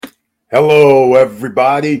Hello,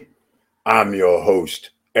 everybody. I'm your host,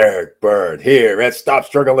 Eric Bird, here at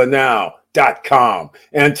StopStrugglingNow.com.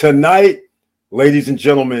 And tonight, ladies and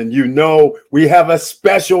gentlemen, you know we have a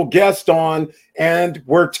special guest on, and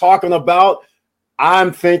we're talking about,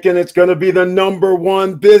 I'm thinking it's going to be the number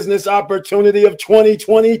one business opportunity of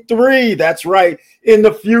 2023. That's right. In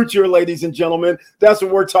the future, ladies and gentlemen, that's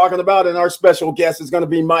what we're talking about. And our special guest is going to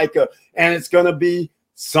be Micah, and it's going to be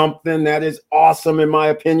something that is awesome in my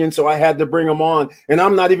opinion. So I had to bring him on, and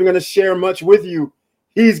I'm not even going to share much with you.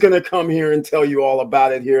 He's going to come here and tell you all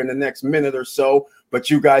about it here in the next minute or so.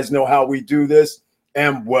 But you guys know how we do this.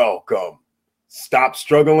 And welcome. Stop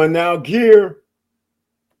Struggling Now gear.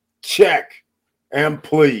 Check. And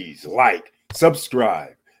please like,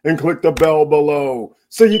 subscribe, and click the bell below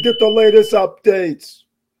so you get the latest updates.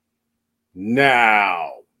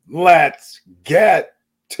 Now, let's get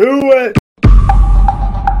to it.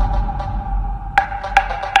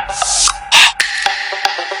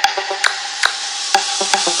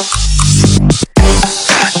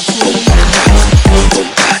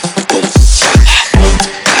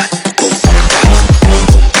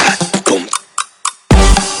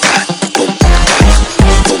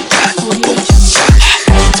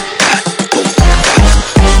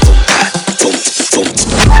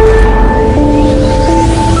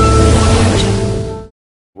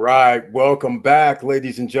 Right. Welcome back,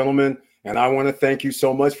 ladies and gentlemen. And I want to thank you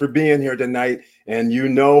so much for being here tonight. And you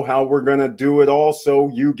know how we're going to do it also.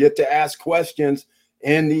 You get to ask questions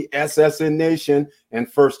in the SSN Nation.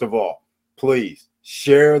 And first of all, please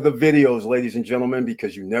share the videos, ladies and gentlemen,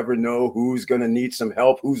 because you never know who's going to need some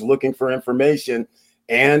help, who's looking for information.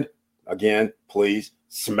 And again, please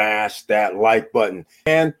smash that like button.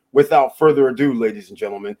 And without further ado, ladies and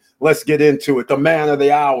gentlemen, let's get into it. The man of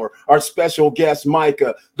the hour, our special guest,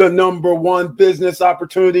 Micah, the number one business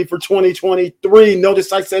opportunity for 2023.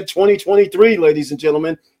 Notice I said 2023, ladies and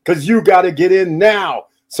gentlemen, because you got to get in now.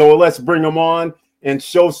 So let's bring him on and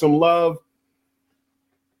show some love.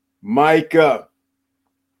 Micah,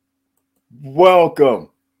 welcome.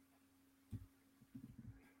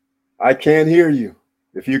 I can't hear you.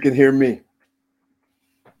 If you can hear me.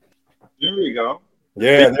 There we go.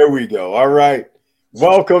 Yeah, there we go. All right.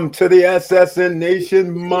 Welcome to the SSN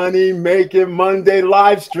Nation Money Making Monday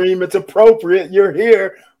live stream. It's appropriate. You're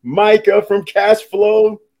here. Micah from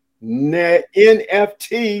Cashflow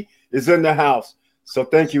NFT is in the house. So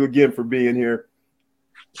thank you again for being here.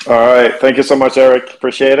 All right. Thank you so much, Eric.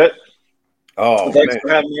 Appreciate it. Oh, thanks man.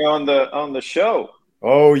 for having me on the show.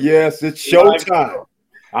 Oh, yes. It's showtime.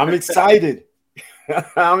 I'm excited.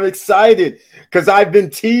 I'm excited because I've been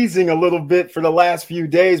teasing a little bit for the last few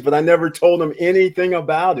days, but I never told him anything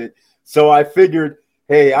about it. So I figured,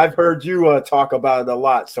 hey, I've heard you talk about it a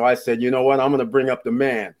lot. So I said, you know what? I'm going to bring up the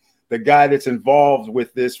man, the guy that's involved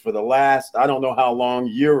with this for the last, I don't know how long,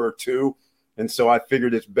 year or two. And so I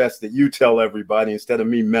figured it's best that you tell everybody instead of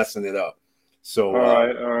me messing it up. So all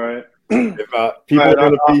right. If people are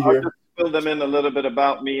going to be here. Just fill them in a little bit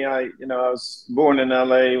about me. I was born in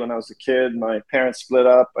LA when I was a kid. My parents split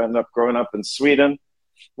up. I ended up growing up in Sweden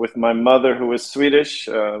with my mother, who was Swedish.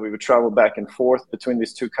 We would travel back and forth between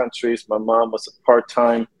these two countries. My mom was a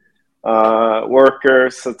part-time worker.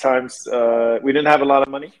 Sometimes we didn't have a lot of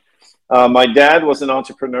money. My dad was an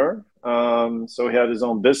entrepreneur, so he had his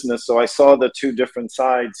own business. So I saw the two different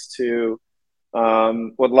sides to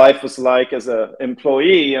what life was like as an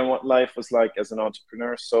employee and what life was like as an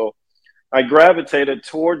entrepreneur. So I gravitated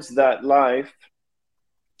towards that life.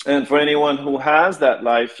 And for anyone who has that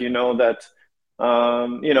life, you know that,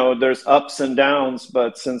 there's ups and downs.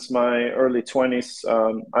 But since my early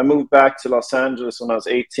 20s, I moved back to Los Angeles when I was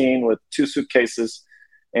 18 with 2 suitcases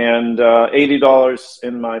and $80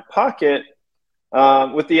 in my pocket,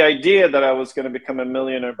 with the idea that I was going to become a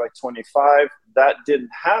millionaire by 25. That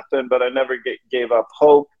didn't happen, but I never gave up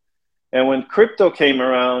hope. And when crypto came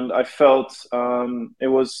around, I felt it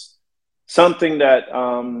was something that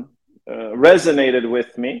resonated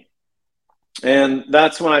with me. And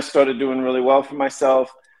that's when I started doing really well for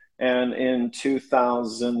myself. And in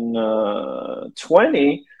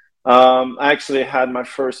 2020, I actually had my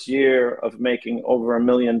first year of making over $1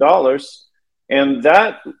 million. And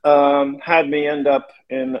that had me end up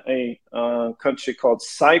in a country called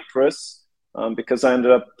Cyprus, because I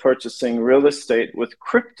ended up purchasing real estate with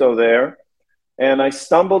crypto there. And I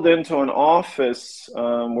stumbled into an office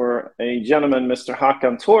where a gentleman, Mr.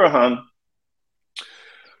 Hakan Turhan,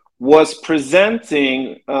 was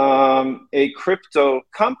presenting a crypto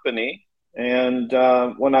company. And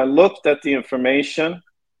when I looked at the information,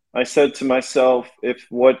 I said to myself, if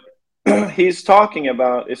what he's talking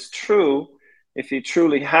about is true, if he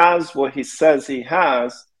truly has what he says he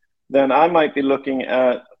has, then I might be looking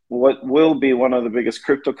at what will be one of the biggest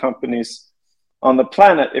crypto companies on the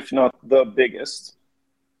planet, if not the biggest.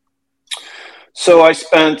 So I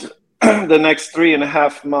spent the next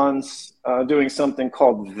 3.5 months doing something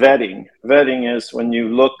called vetting. Vetting is when you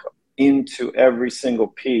look into every single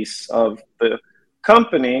piece of the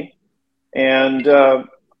company. And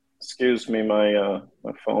excuse me, my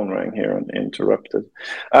phone rang here and interrupted.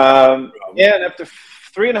 And after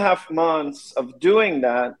 3.5 months of doing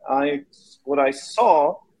that, what I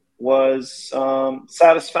saw was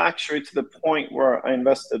satisfactory to the point where I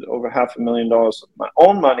invested over $500,000 of my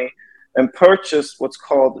own money and purchased what's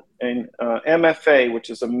called an MFA, which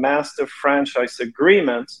is a master franchise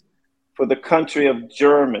agreement for the country of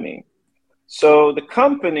Germany. So the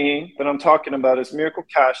company that I'm talking about is Miracle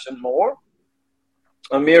Cash and More.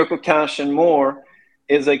 Miracle Cash and More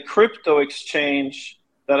is a crypto exchange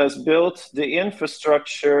that has built the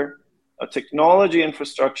infrastructure, a technology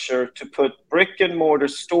infrastructure to put brick and mortar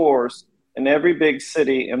stores in every big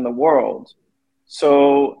city in the world.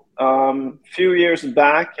 So a few years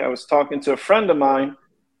back, I was talking to a friend of mine,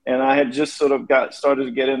 and I had just sort of started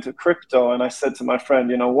to get into crypto. And I said to my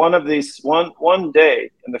friend, one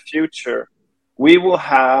day in the future, we will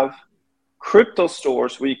have crypto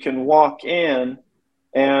stores where you can walk in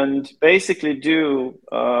and basically do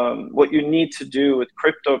what you need to do with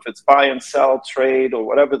crypto, if it's buy and sell, trade, or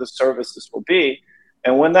whatever the services will be.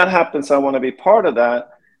 And when that happens, I want to be part of that.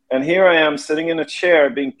 And here I am sitting in a chair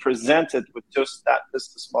being presented with just that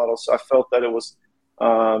business model. So I felt that it was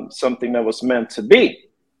something that was meant to be.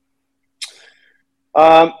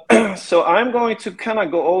 So I'm going to kind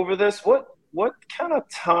of go over this. What kind of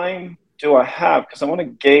time do I have? Because I want to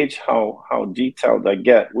gauge how detailed I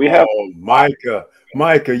get. We have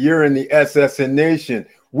Micah, you're in the SSN Nation.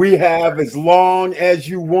 We have as long as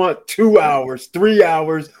you want, 2 hours, 3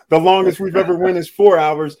 hours. The longest we've ever went is 4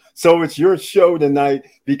 hours. So it's your show tonight,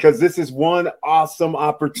 because this is one awesome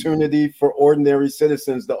opportunity for ordinary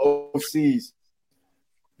citizens, the OCs.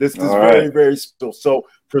 This is very, very special. So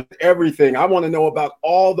for everything, I want to know about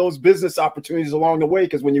all those business opportunities along the way,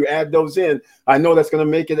 because when you add those in, I know that's going to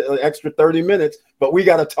make it an extra 30 minutes, but we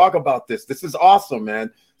got to talk about this. This is awesome, man.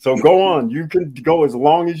 So go on. You can go as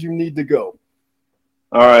long as you need to go.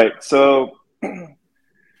 All right. So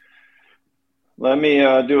let me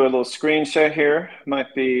do a little screen share here.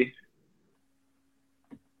 Might be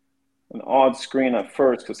an odd screen at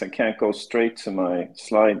first because I can't go straight to my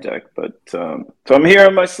slide deck. But so I'm here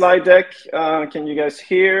on my slide deck. Can you guys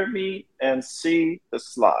hear me and see the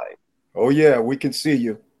slide? Oh, yeah, we can see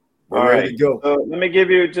you. We're ready to go. So let me give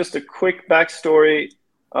you just a quick backstory.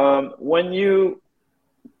 When you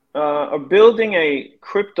are building a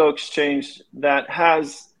crypto exchange that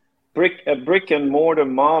has a brick and mortar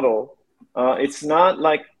model, it's not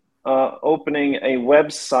like opening a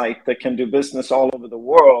website that can do business all over the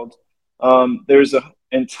world. There's an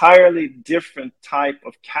entirely different type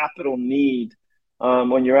of capital need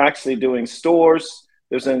when you're actually doing stores.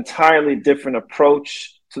 There's an entirely different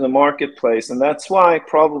approach to the marketplace. And that's why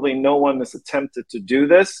probably no one has attempted to do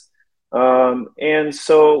this. And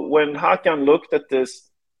so when Hakan looked at this,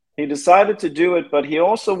 he decided to do it, but he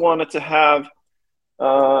also wanted to have,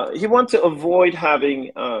 he wanted to avoid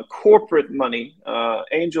having corporate money,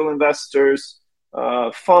 angel investors,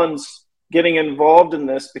 funds getting involved in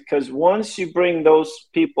this, because once you bring those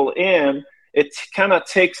people in, it kind of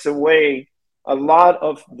takes away a lot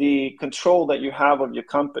of the control that you have of your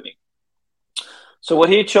company. So what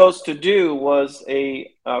he chose to do was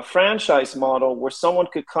a franchise model where someone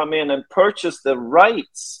could come in and purchase the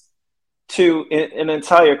rights to an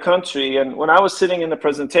entire country. And when I was sitting in the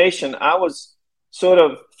presentation, I was sort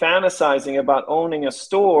of fantasizing about owning a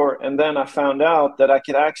store, and then I found out that I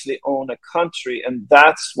could actually own a country, and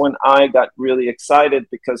that's when I got really excited,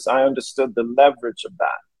 because I understood the leverage of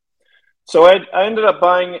that. So I ended up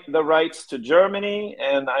buying the rights to Germany,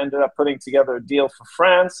 and I ended up putting together a deal for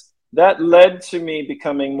France. That led to me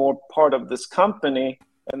becoming more part of this company,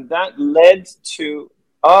 and that led to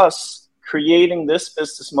us creating this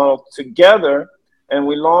business model together, and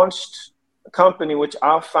we launched a company which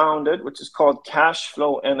I founded, which is called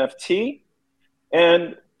Cashflow NFT.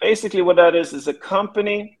 And basically what that is a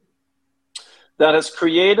company that has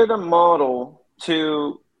created a model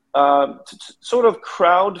to sort of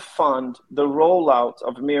crowdfund the rollout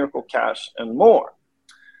of Miracle Cash and More.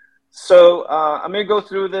 So I'm going to go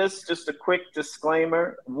through this, just a quick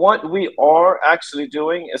disclaimer. What we are actually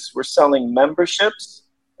doing is we're selling memberships.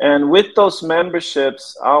 And with those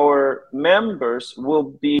memberships, our members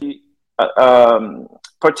will be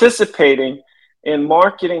participating in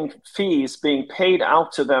marketing fees being paid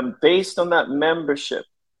out to them based on that membership.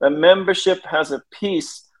 The membership has a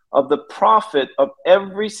piece of the profit of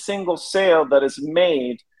every single sale that is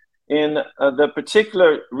made in the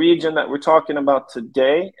particular region that we're talking about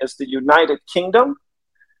today is the United Kingdom.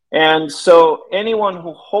 And so anyone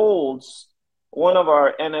who holds one of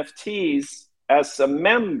our NFTs as a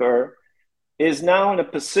member is now in a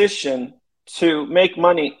position to make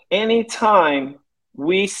money anytime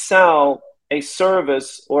we sell a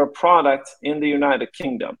service or a product in the United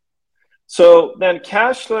Kingdom. So then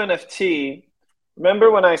Cashflow NFT,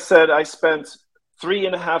 remember when I said I spent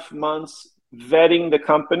 3.5 months vetting the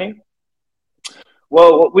company?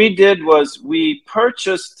 Well, what we did was we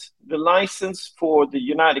purchased the license for the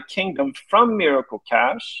United Kingdom from Miracle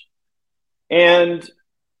Cash, and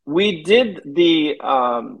we did the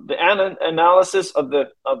analysis of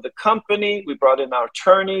the company. We brought in our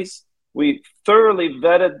attorneys. We thoroughly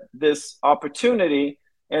vetted this opportunity,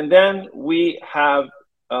 and then we have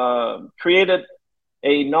created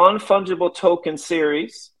a non-fungible token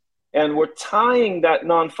series, and we're tying that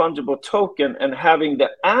non-fungible token and having the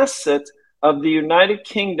asset of the United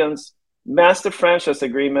Kingdom's master franchise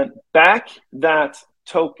agreement back that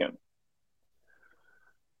token.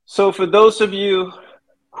 So for those of you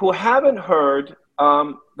who haven't heard,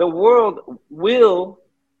 the world will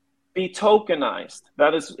be tokenized.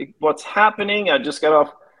 That is what's happening. I just got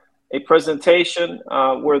off a presentation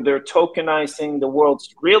where they're tokenizing the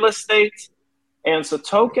world's real estate. And so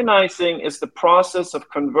tokenizing is the process of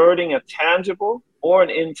converting a tangible or an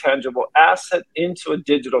intangible asset into a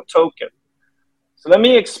digital token. So let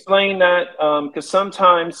me explain that, because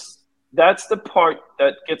sometimes that's the part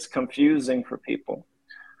that gets confusing for people.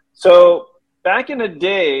 So back in the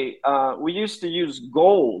day, we used to use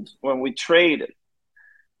gold when we traded.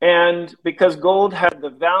 And because gold had the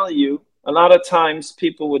value, a lot of times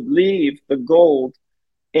people would leave the gold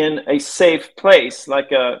in a safe place,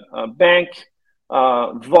 like a bank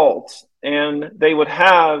vault. And they would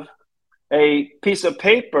have a piece of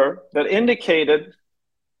paper that indicated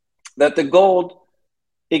that the gold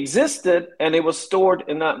existed and it was stored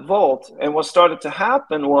in that vault. And what started to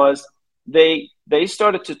happen was they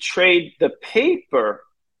started to trade the paper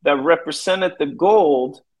that represented the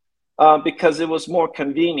gold because it was more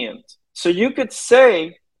convenient. So you could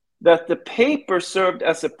say that the paper served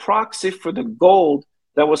as a proxy for the gold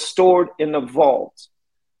that was stored in the vault.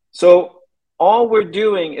 So all we're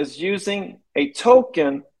doing is using a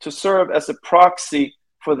token to serve as a proxy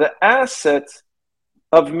for the asset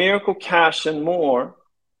of Miracle Cash and more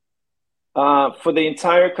for the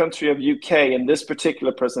entire country of UK in this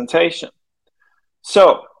particular presentation.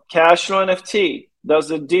 So Cashflow NFT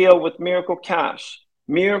does a deal with Miracle Cash.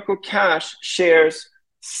 Miracle Cash shares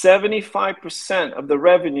 75% of the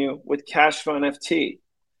revenue with Cashflow NFT.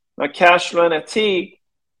 Now, Cashflow NFT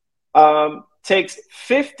takes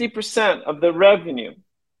 50% of the revenue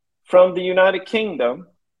from the United Kingdom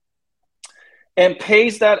and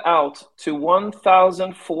pays that out to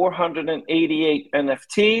 1,488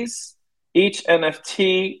 NFTs. Each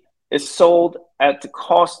NFT is sold at the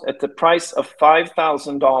price of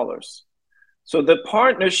 $5,000. So the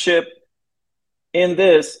partnership in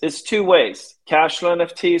this is two ways. Cashflow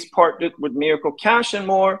NFT is partnered with Miracle Cash and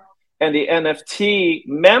more, and the NFT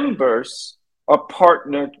members are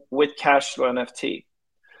partnered with Cashflow NFT.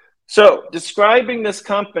 So describing this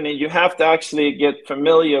company, you have to actually get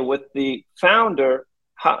familiar with the founder,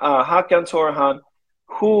 Hakan Torhan,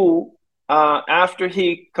 who after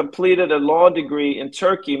he completed a law degree in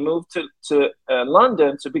Turkey, moved to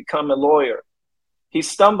London to become a lawyer. He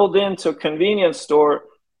stumbled into a convenience store,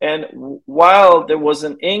 and while there was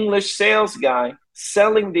an English sales guy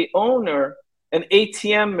selling the owner an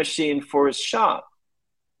ATM machine for his shop,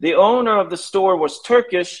 the owner of the store was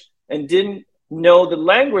Turkish and didn't know the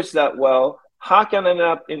language that well. Hakan ended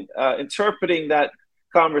up interpreting that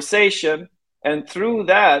conversation, and through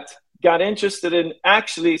that got interested in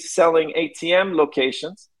actually selling ATM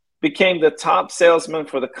locations, became the top salesman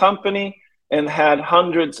for the company, and had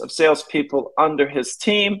hundreds of salespeople under his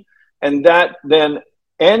team. And that then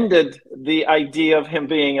ended the idea of him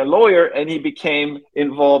being a lawyer, and he became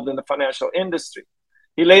involved in the financial industry.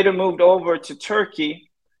 He later moved over to Turkey,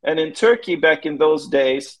 and in Turkey back in those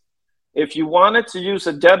days, if you wanted to use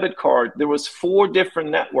a debit card, there was 4 different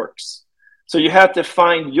networks. So you had to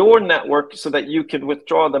find your network so that you could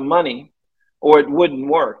withdraw the money, or it wouldn't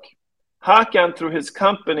work. Hakan, through his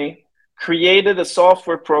company, created a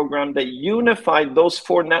software program that unified those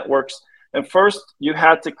 4 networks. And first, you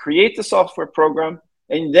had to create the software program,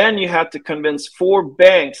 and then you had to convince 4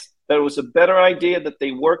 banks that it was a better idea that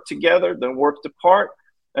they work together than worked apart.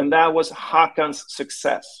 And that was Hakan's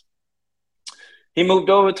success. He moved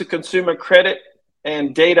over to consumer credit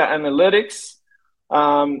and data analytics.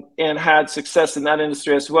 and had success in that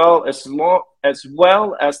industry as well as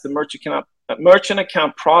the merchant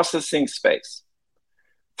account processing space.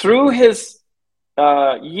 Through his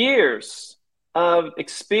years of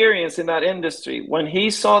experience in that industry, when he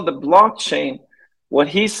saw the blockchain, what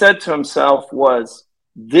he said to himself was,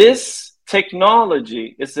 this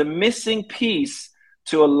technology is a missing piece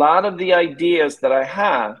to a lot of the ideas that I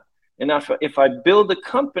have. And if I build a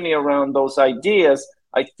company around those ideas,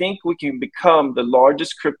 I think we can become the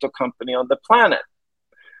largest crypto company on the planet.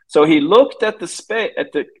 So he looked at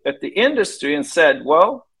the industry and said,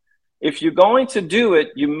 well, if you're going to do it,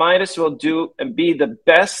 you might as well do and be the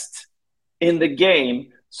best in the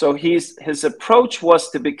game. So his approach was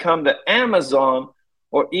to become the Amazon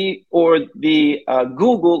or the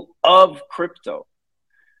Google of crypto.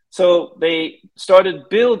 So they started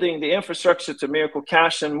building the infrastructure to Miracle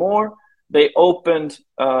Cash and more. They opened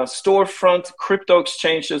storefront crypto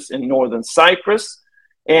exchanges in northern Cyprus.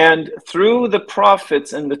 And through the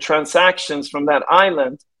profits and the transactions from that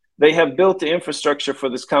island, they have built the infrastructure for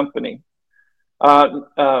this company.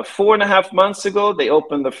 4.5 months ago, they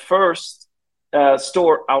opened the first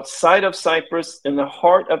store outside of Cyprus in the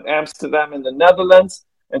heart of Amsterdam in the Netherlands.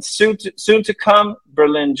 And soon to come,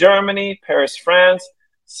 Berlin, Germany, Paris, France,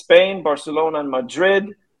 Spain, Barcelona, and Madrid,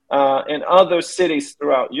 and other cities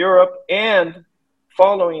throughout Europe, and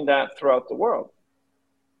following that throughout the world.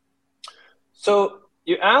 So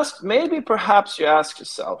perhaps you ask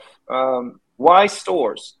yourself, why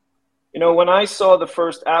stores? When I saw the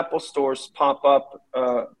first Apple stores pop up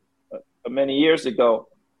many years ago,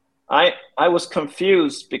 I was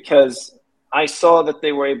confused because I saw that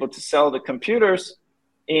they were able to sell the computers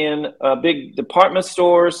in big department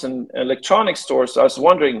stores and electronic stores. So I was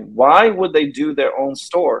wondering, why would they do their own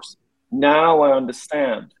stores? Now I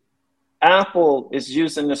understand. Apple is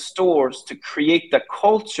using the stores to create the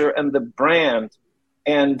culture and the brand.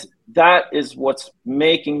 And that is what's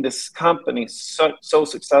making this company so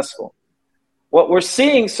successful. What we're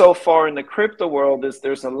seeing so far in the crypto world is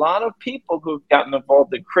there's a lot of people who've gotten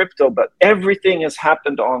involved in crypto, but everything has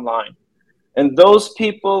happened online. And those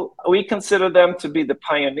people, we consider them to be the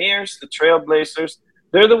pioneers, the trailblazers.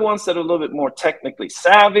 They're the ones that are a little bit more technically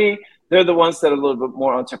savvy. They're the ones that are a little bit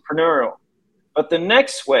more entrepreneurial. But the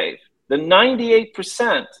next wave, the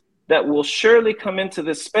 98% that will surely come into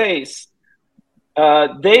this space,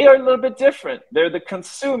 they are a little bit different. They're the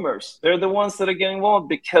consumers. They're the ones that are getting involved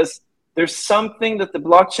because there's something that the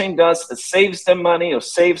blockchain does that saves them money or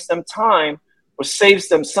saves them time or saves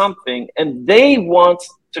them something, and they want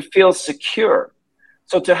to feel secure.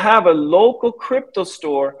 So to have a local crypto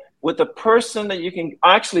store with a person that you can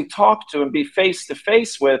actually talk to and be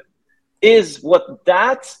face-to-face with is what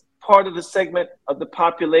that part of the segment of the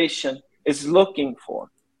population is looking for.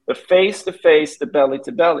 The face-to-face, the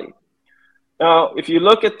belly-to-belly. Now, if you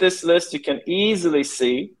look at this list, you can easily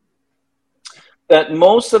see that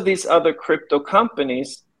most of these other crypto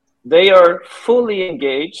companies, they are fully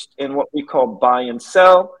engaged in what we call buy and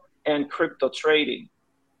sell and crypto trading.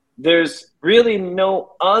 There's really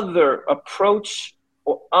no other approach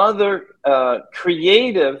or other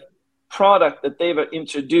creative product that they've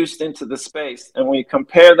introduced into the space. And when you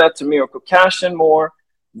compare that to Miracle Cash and more,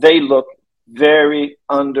 they look very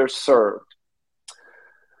underserved.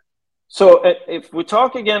 So if we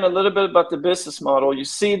talk again a little bit about the business model, you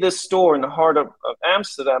see this store in the heart of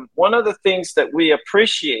Amsterdam. One of the things that we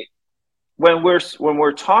appreciate when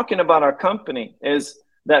we're talking about our company is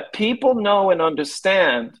that people know and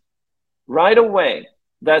understand right away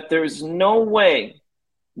that there's no way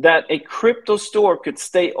that a crypto store could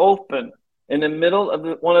stay open in the middle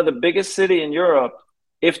of one of the biggest cities in Europe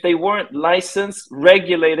if they weren't licensed,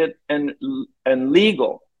 regulated, and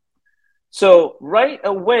legal. So right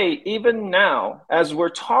away, even now, as we're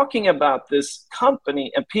talking about this company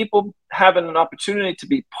and people having an opportunity to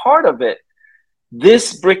be part of it,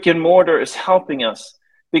 this brick and mortar is helping us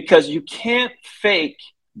because you can't fake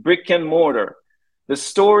brick and mortar. The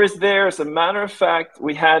store is there. As a matter of fact,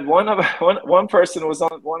 we had one person was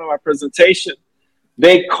on one of our presentations.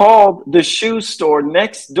 They called the shoe store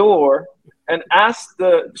next door and asked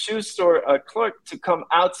the shoe store clerk to come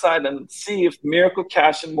outside and see if Miracle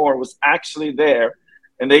Cash and More was actually there.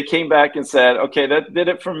 And they came back and said, okay, that did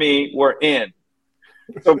it for me. We're in.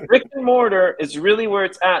 So brick and mortar is really where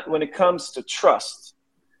it's at when it comes to trust.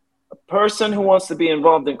 A person who wants to be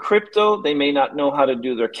involved in crypto, they may not know how to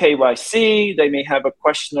do their KYC. They may have a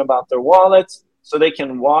question about their wallets, so they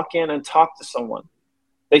can walk in and talk to someone.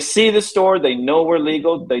 They see the store, they know we're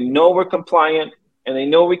legal, they know we're compliant, and they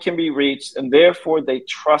know we can be reached, and therefore they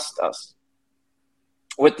trust us.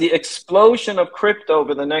 With the explosion of crypto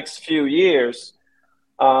over the next few years,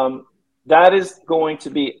 that is going to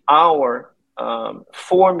be our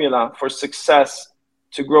formula for success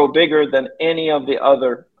to grow bigger than any of the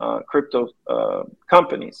other crypto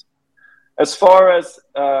companies. As far as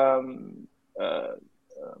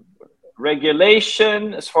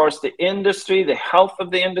regulation, as far as the industry, the health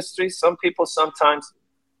of the industry, some people sometimes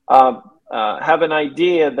have an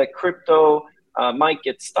idea that crypto might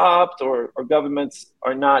get stopped, or governments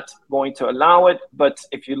are not going to allow it. But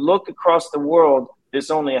if you look across the world,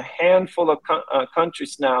 there's only a handful of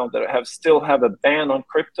countries now that still have a ban on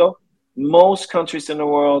crypto. Most countries in the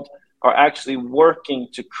world are actually working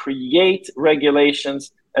to create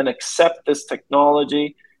regulations and accept this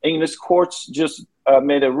technology. English courts just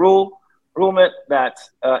made a ruling that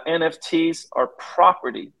NFTs are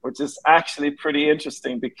property, which is actually pretty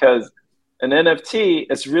interesting, because an NFT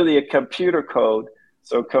is really a computer code.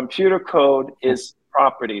 So computer code is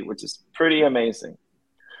property, which is pretty amazing.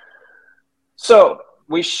 So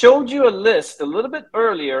we showed you a list a little bit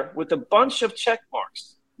earlier with a bunch of check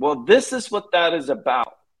marks. Well, this is what that is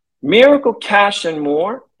about. Miracle Cash and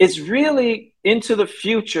More is really into the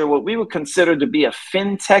future what we would consider to be a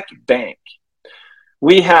fintech bank.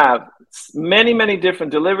 We have many, many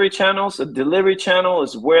different delivery channels. A delivery channel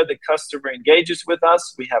is where the customer engages with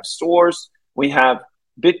us. We have stores. We have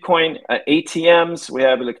Bitcoin ATMs. We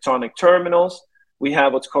have electronic terminals. We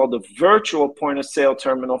have what's called the virtual point of sale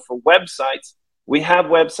terminal for websites. We have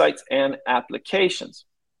websites and applications.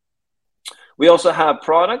 We also have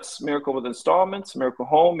products, Miracle with Installments, Miracle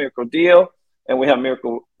Home, Miracle Deal, and we have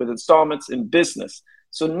Miracle with Installments in business.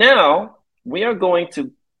 So now we are going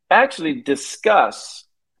to actually discuss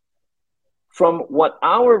from what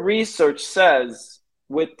our research says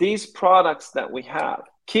with these products that we have.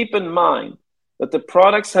 Keep in mind that the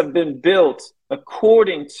products have been built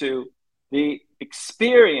according to the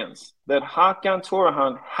experience that Hakan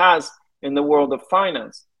Turhan has in the world of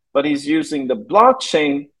finance, but he's using the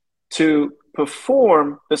blockchain to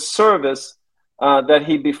perform the service that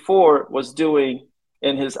he before was doing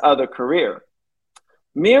in his other career.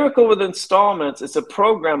 Miracle with Installments is a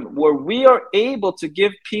program where we are able to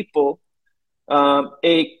give people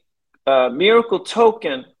a miracle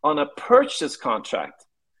token on a purchase contract.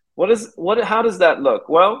 How does that look?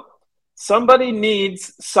 Well, somebody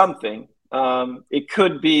needs something. It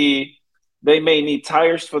could be they may need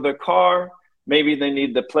tires for their car. Maybe they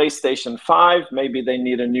need the PlayStation 5. Maybe they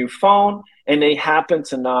need a new phone, and they happen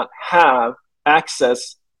to not have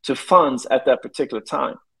access to funds at that particular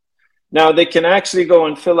time. Now, they can actually go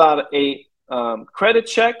and fill out a credit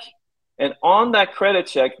check, and on that credit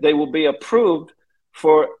check, they will be approved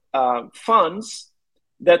for funds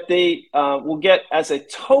that they will get as a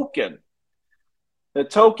token. The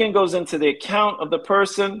token goes into the account of the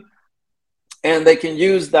person, and they can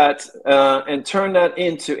use that and turn that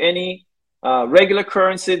into any regular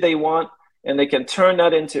currency they want, and they can turn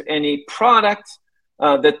that into any product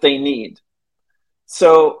that they need.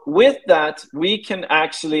 So with that, we can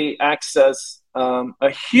actually access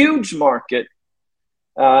a huge market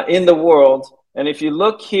in the world. And if you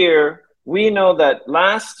look here, we know that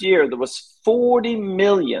last year there was 40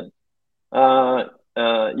 million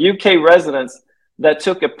UK residents that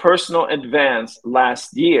took a personal advance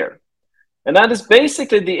last year. And that is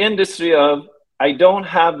basically the industry of, I don't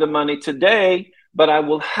have the money today, but I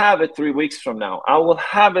will have it 3 weeks from now. I will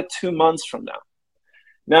have it 2 months from now.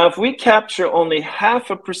 Now, if we capture only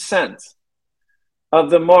 0.5% of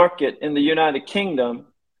the market in the United Kingdom,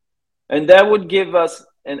 and that would give us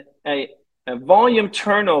a volume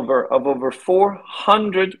turnover of over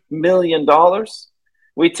 $400 million,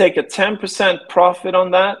 we take a 10% profit on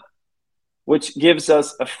that, which gives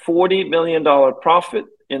us a $40 million profit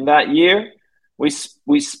in that year. We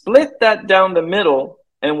split that down the middle,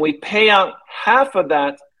 and we pay out half of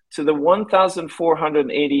that to the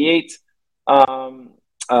 1,488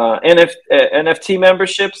 NFT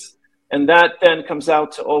memberships, and that then comes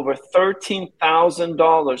out to over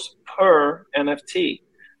 $13,000 per NFT.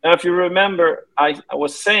 Now, if you remember, I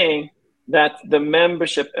was saying that the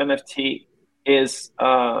membership NFT is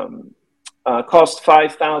cost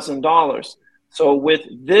 $5,000. So with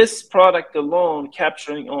this product alone,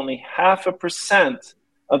 capturing only 0.5%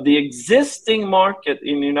 of the existing market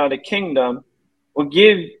in the United Kingdom will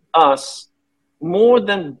give us more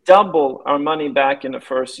than double our money back in the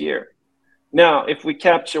first year. Now, if we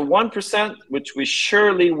capture 1%, which we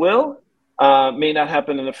surely will, may not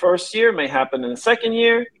happen in the first year, may happen in the second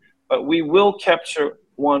year, but we will capture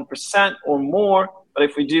 1% or more. But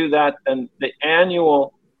if we do that, then the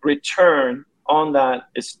annual return on that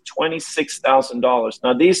is $26,000.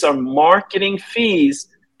 Now, these are marketing fees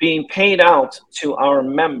being paid out to our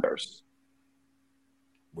members.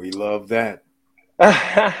 We love that.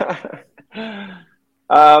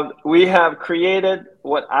 We have created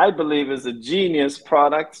what I believe is a genius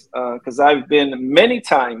product because I've been many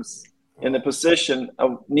times in the position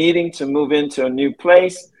of needing to move into a new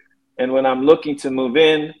place. And when I'm looking to move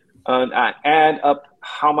in, I add up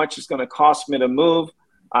how much it's going to cost me to move.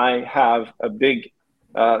 I have a big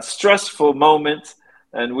stressful moment,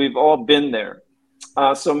 and we've all been there.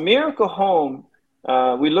 So Miracle Home,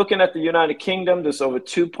 we're looking at the United Kingdom. There's over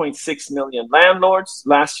 2.6 million landlords.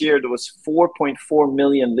 Last year, there was 4.4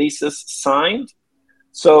 million leases signed.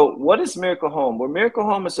 So what is Miracle Home? Well, Miracle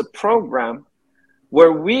Home is a program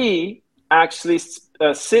where we actually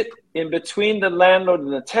sit in between the landlord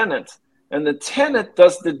and the tenant, and the tenant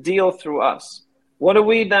does the deal through us. What do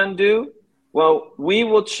we then do? Well, we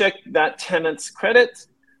will check that tenant's credit.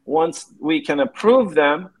 Once we can approve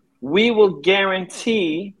them, we will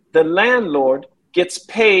guarantee the landlord gets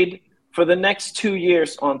paid for the next 2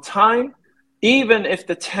 years on time. Even if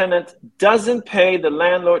the tenant doesn't pay, the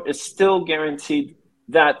landlord is still guaranteed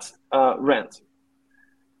that rent.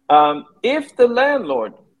 If the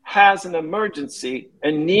landlord has an emergency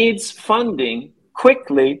and needs funding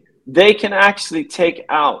quickly, they can actually take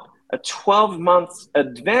out a 12-month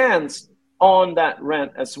advance on that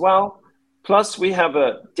rent as well. Plus, we have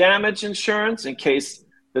a damage insurance in case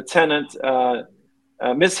the tenant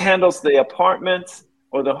mishandles the apartment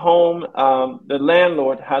or the home. The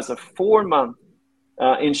landlord has a 4-month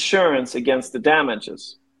insurance against the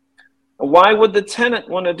damages. Why would the tenant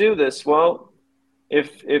want to do this? Well,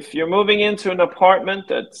 if you're moving into an apartment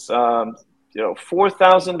that's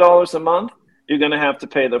 $4,000 a month, you're going to have to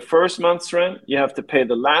pay the first month's rent. You have to pay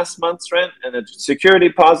the last month's rent and a security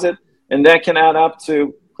deposit, and that can add up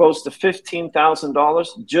to close to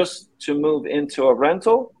 $15,000 just to move into a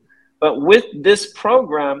rental. But with this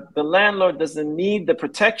program, the landlord doesn't need the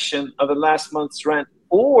protection of the last month's rent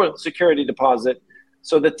or security deposit,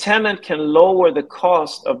 so the tenant can lower the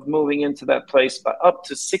cost of moving into that place by up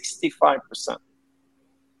to 65%.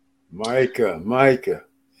 Micah,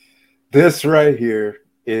 this right here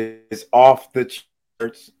is off the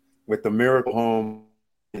charts with the Miracle Home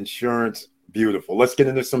insurance. Beautiful. Let's get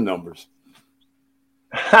into some numbers.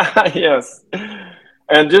 Yes.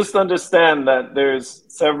 And just understand that there's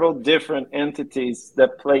several different entities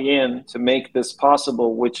that play in to make this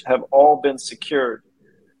possible, which have all been secured.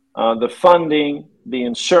 The funding, the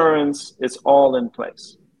insurance, it's all in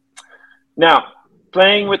place. Now,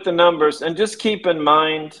 playing with the numbers, and just keep in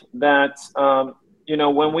mind that,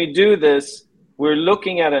 when we do this, we're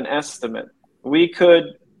looking at an estimate. We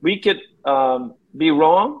could be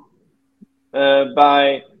wrong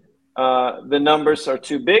by the numbers are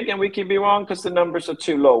too big, and we can be wrong because the numbers are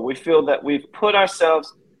too low. We feel that we've put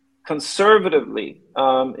ourselves conservatively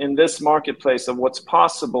in this marketplace of what's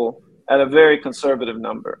possible at a very conservative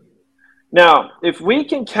number. Now, if we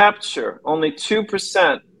can capture only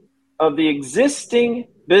 2% of the existing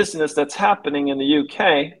business that's happening in the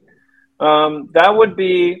UK, that would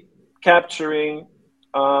be capturing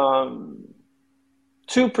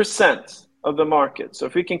 2% of the market. So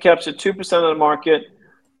if we can capture 2% of the market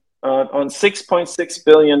on $6.6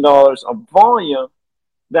 billion of volume,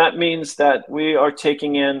 that means that we are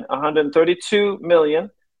taking in 132 million.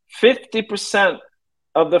 50%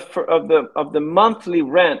 of the monthly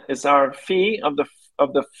rent is our fee of the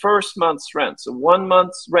first month's rent. So 1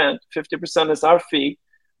 month's rent, 50% is our fee.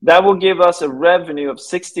 That will give us a revenue of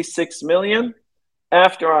 66 million.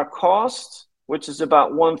 After our cost, which is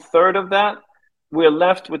about 1/3 of that, we're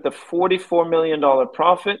left with a $44 million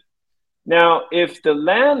profit. Now, if the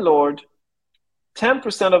landlord,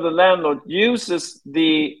 10% of the landlord uses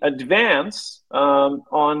the advance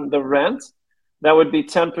on the rent, that would be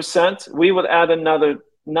 10%. We would add another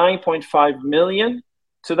 9.5 million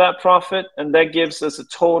to that profit, and that gives us a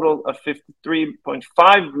total of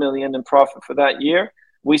 53.5 million in profit for that year.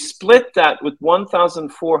 We split that with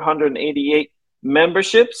 1,488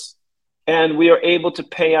 memberships, and we are able to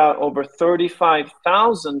pay out over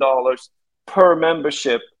 $35,000 per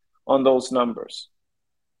membership on those numbers.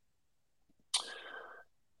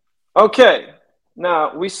 Okay,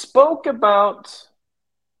 now we spoke about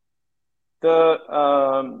the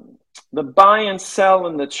buy and sell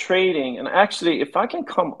and the trading. And actually, if I can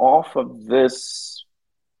come off of this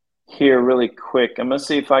here really quick, I'm going to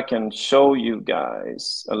see if I can show you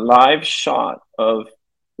guys a live shot of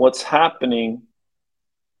what's happening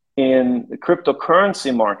in the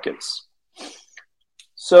cryptocurrency markets.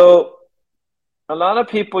 So a lot of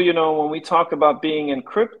people, when we talk about being in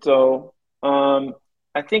crypto,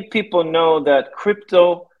 I think people know that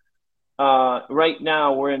crypto, right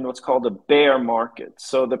now we're in what's called a bear market.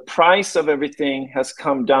 So the price of everything has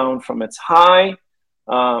come down from its high.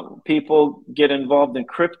 People get involved in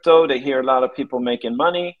crypto. They hear a lot of people making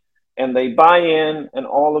money and they buy in, and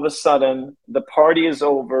all of a sudden the party is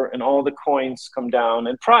over and all the coins come down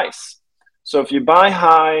in price. So if you buy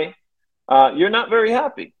high, you're not very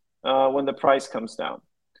happy when the price comes down.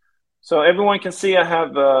 So everyone can see I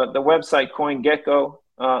have the website CoinGecko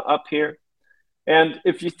up here. And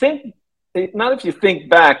if you think, not if you think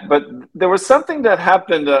back, but there was something that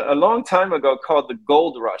happened a long time ago called the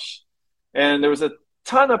gold rush. And there was a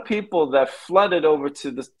ton of people that flooded over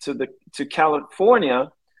to California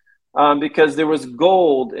because there was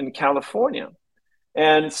gold in California.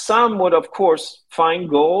 And some would, of course, find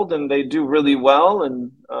gold and they do really well.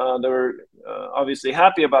 And they were obviously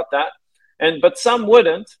happy about that. But some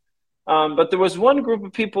wouldn't. But there was one group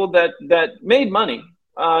of people that made money,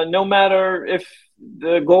 no matter if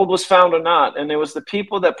the gold was found or not. And it was the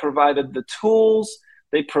people that provided the tools,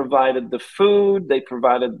 they provided the food, they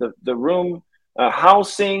provided the room,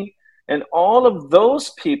 housing, and all of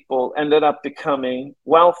those people ended up becoming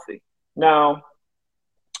wealthy. Now,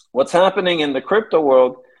 what's happening in the crypto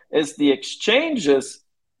world is the exchanges,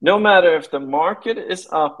 no matter if the market is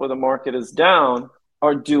up or the market is down,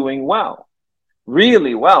 are doing well.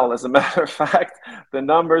 Really well. As a matter of fact, the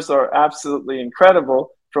numbers are absolutely incredible.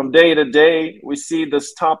 From day to day, we see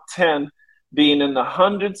this top 10 being in the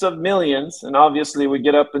hundreds of millions. And obviously, we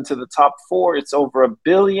get up into the top 4. It's over $1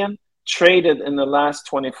 billion traded in the last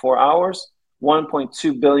 24 hours.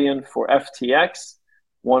 1.2 billion for FTX,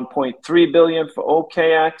 1.3 billion for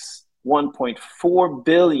OKX, $1.4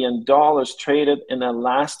 billion traded in the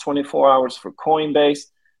last 24 hours for Coinbase,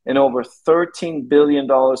 and over $13 billion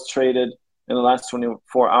traded in the last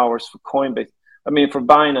 24 hours for for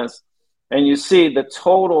Binance. And you see the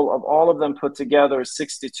total of all of them put together is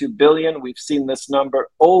 62 billion. We've seen this number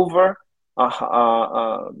over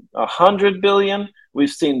 100 billion. We've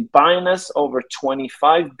seen Binance over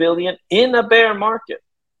 25 billion in a bear market.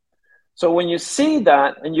 So when you see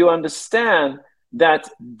that and you understand that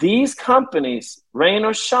these companies, rain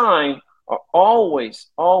or shine, are always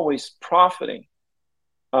profiting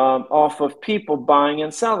off of people buying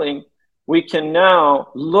and selling, we can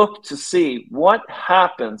now look to see what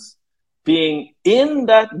happens being in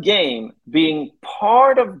that game, being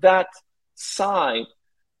part of that side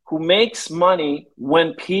who makes money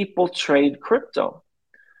when people trade crypto.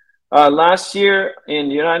 Last year in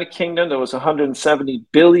the United Kingdom, there was $170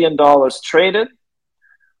 billion traded.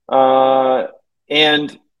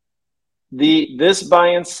 And this buy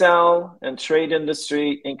and sell and trade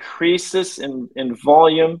industry increases in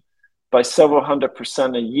volume by several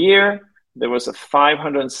 100% a year. There was a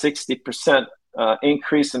 560%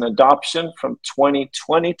 increase in adoption from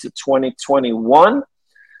 2020 to 2021.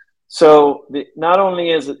 So not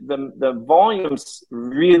only is the volumes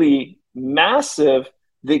really massive,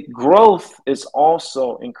 the growth is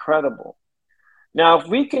also incredible. Now, if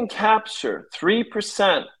we can capture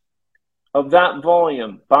 3% of that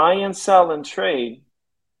volume, buy and sell and trade,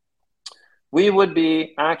 we would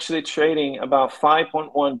be actually trading about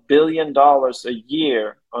 $5.1 billion a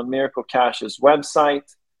year on Miracle Cash's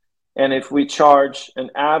website. And if we charge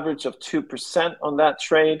an average of 2% on that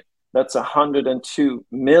trade, that's $102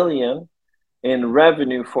 million in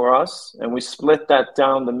revenue for us. And we split that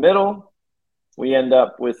down the middle. We end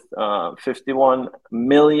up with 51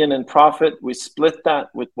 million in profit. We split that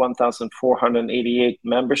with 1,488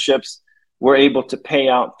 memberships. We're able to pay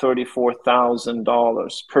out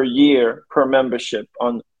 $34,000 per year per membership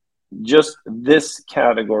on just this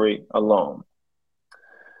category alone.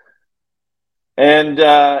 And,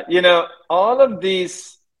 all of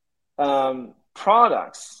these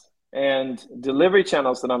products and delivery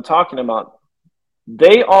channels that I'm talking about,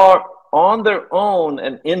 they are on their own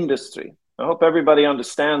an industry. I hope everybody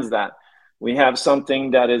understands that. We have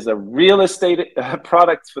something that is a real estate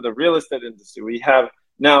product for the real estate industry. We have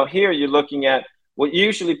now here you're looking at what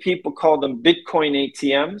usually people call them Bitcoin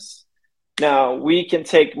ATMs. Now we can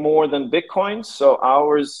take more than Bitcoin, so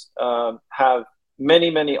ours have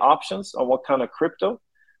many options on what kind of crypto.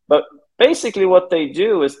 But basically what they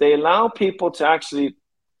do is they allow people to actually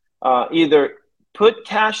either put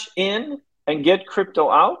cash in and get crypto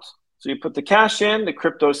out. So you put the cash in, the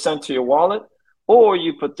crypto is sent to your wallet, or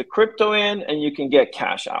you put the crypto in and you can get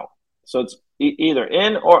cash out. So it's either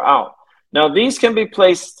in or out. Now these can be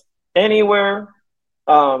placed anywhere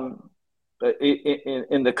in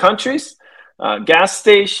the countries, gas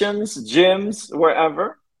stations, gyms,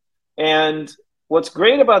 wherever. And what's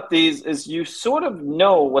great about these is you sort of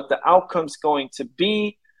know what the outcome's going to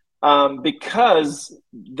be because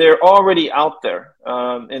they're already out there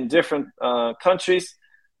in different countries.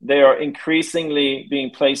 They are increasingly being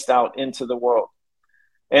placed out into the world.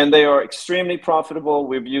 and they are extremely profitable.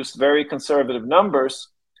 We've used very conservative numbers,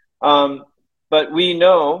 but we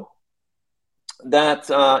know that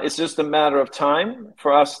it's just a matter of time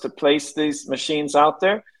for us to place these machines out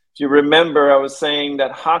there. If you remember, I was saying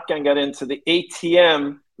that Hakan got into the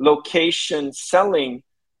ATM location selling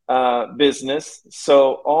business.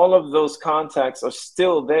 So all of those contacts are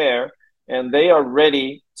still there, and they are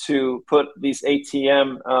ready to put these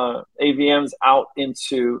AVMs out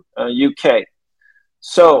into UK.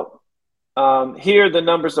 So here the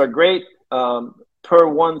numbers are great. Per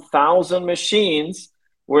 1,000 machines,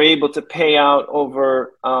 we're able to pay out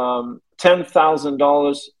over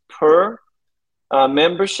 $10,000 per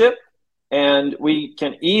membership, and we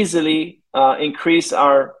can easily increase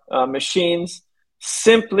our machines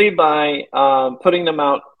simply by putting them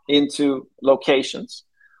out into locations.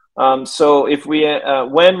 So if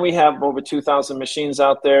when we have over 2,000 machines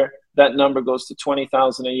out there, that number goes to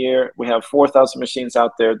 20,000 a year. We have 4,000 machines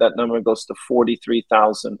out there, that number goes to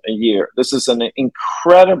 43,000 a year. This is an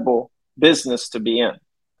incredible business to be in.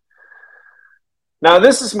 Now,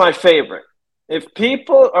 this is my favorite. If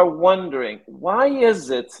people are wondering, why is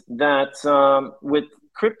it that with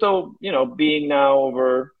crypto, being now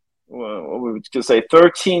over, we would say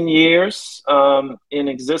 13 years in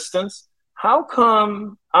existence, how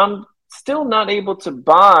come I'm still not able to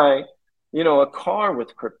buy, a car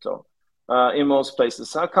with crypto in most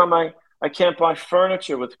places? How come I can't buy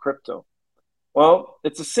furniture with crypto? Well,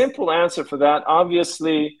 it's a simple answer for that.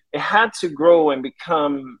 Obviously, it had to grow and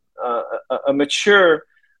become a mature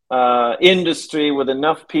industry with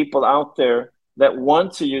enough people out there that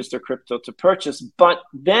want to use their crypto to purchase. But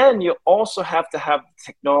then you also have to have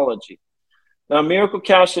technology. Now, Miracle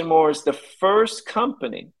Cash and More is the first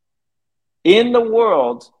company in the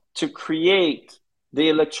world to create the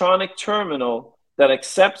electronic terminal that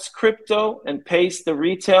accepts crypto and pays the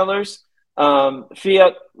retailers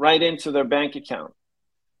fiat right into their bank account.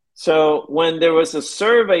 So when there was a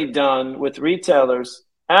survey done with retailers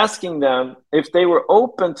asking them if they were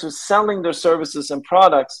open to selling their services and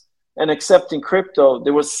products and accepting crypto,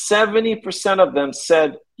 there was 70% of them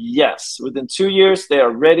said yes. Within 2 years, they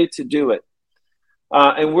are ready to do it.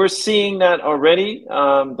 And we're seeing that already.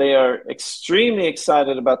 They are extremely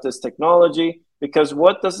excited about this technology because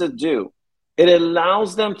what does it do? It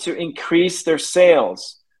allows them to increase their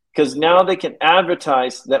sales because now they can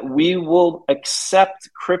advertise that we will accept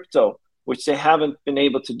crypto, which they haven't been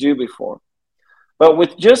able to do before. But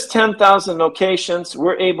with just 10,000 locations,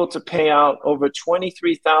 we're able to pay out over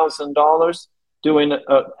 $23,000, doing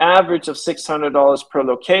an average of $600 per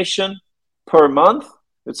location per month.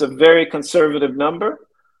 It's a very conservative number.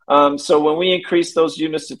 So when we increase those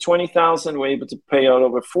units to 20,000, we're able to pay out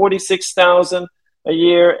over 46,000 a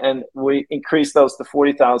year, and we increase those to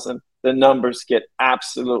 40,000. The numbers get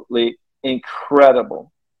absolutely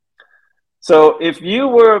incredible. So if you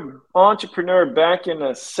were an entrepreneur back in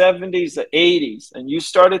the 70s, the 80s, and you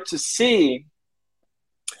started to see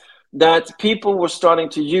that people were starting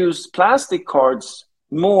to use plastic cards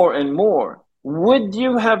more and more, would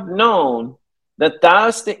you have known that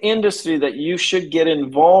that's the industry that you should get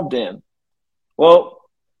involved in? Well,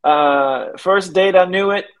 First Data knew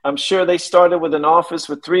it. I'm sure they started with an office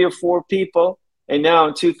with 3 or 4 people, and now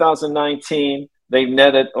in 2019, they've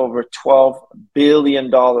netted over $12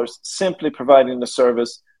 billion simply providing the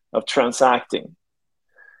service of transacting.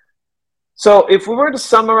 So if we were to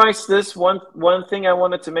summarize this, one thing I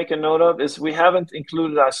wanted to make a note of is we haven't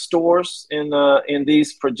included our stores in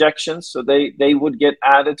these projections, so they would get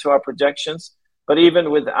added to our projections. But even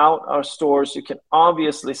without our stores, you can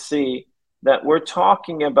obviously see that we're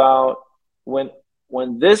talking about when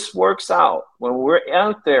this works out, when we're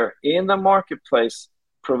out there in the marketplace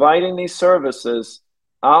providing these services,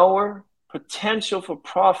 our potential for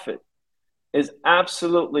profit is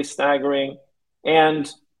absolutely staggering.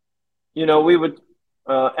 And, we would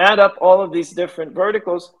add up all of these different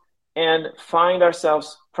verticals and find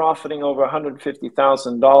ourselves profiting over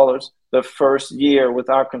 $150,000 the first year with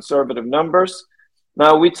our conservative numbers.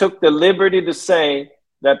 Now, we took the liberty to say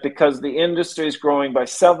that because the industry is growing by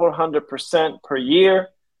several 100% per year,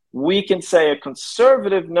 we can say a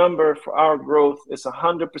conservative number for our growth is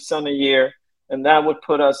 100% a year, and that would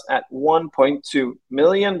put us at $1.2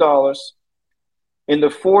 million in the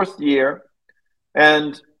 4th year.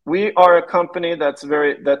 And we are a company that's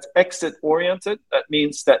exit oriented. That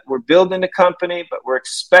means that we're building a company, but we're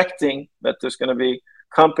expecting that there's going to be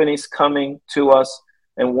companies coming to us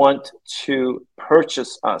and want to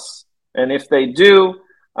purchase us. And if they do,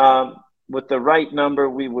 with the right number,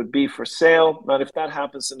 we would be for sale. But if that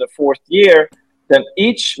happens in the 4th year, then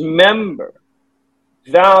each member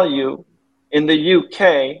value in the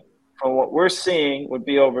UK from what we're seeing, would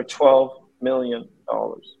be over $12 million.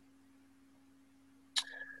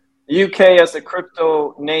 The UK as a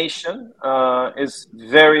crypto nation is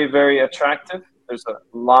very, very attractive. There's a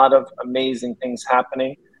lot of amazing things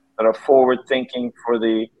happening that are forward-thinking for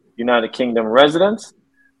the United Kingdom residents.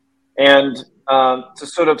 And to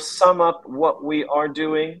sort of sum up what we are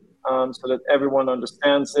doing so that everyone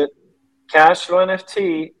understands it, Cashflow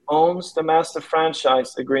NFT owns the master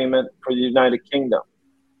franchise agreement for the United Kingdom.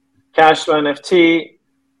 Cashflow NFT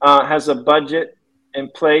has a budget in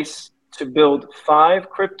place to build 5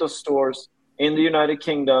 crypto stores in the United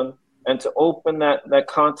Kingdom and to open that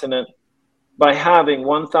continent by having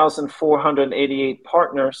 1,488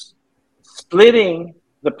 partners, splitting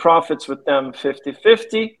the profits with them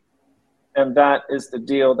 50-50. And that is the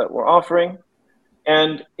deal that we're offering.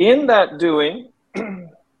 And in that doing,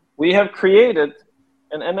 we have created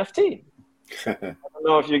an NFT. I don't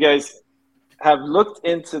know if you guys have looked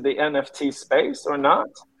into the NFT space or not,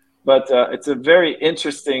 but it's a very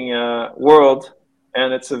interesting world,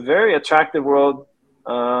 and it's a very attractive world.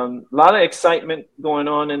 A lot of excitement going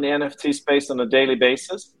on in the NFT space on a daily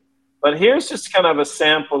basis. But here's just kind of a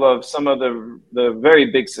sample of some of the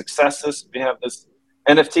very big successes. We have this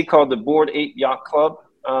NFT called the Bored Ape Yacht Club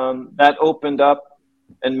that opened up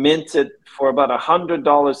and minted for about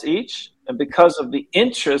 $100 each. And because of the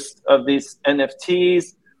interest of these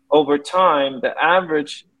NFTs over time, the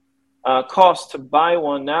average cost to buy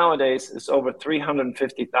one nowadays is over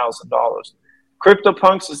 $350,000.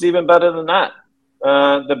 CryptoPunks is even better than that.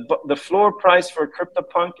 The floor price for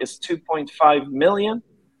CryptoPunk is $2.5 million,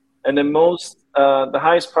 and the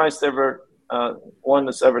highest price ever one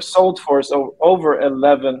that's ever sold for is over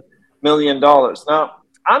 $11 million. Now,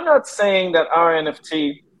 I'm not saying that our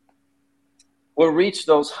NFT will reach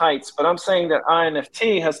those heights, but I'm saying that our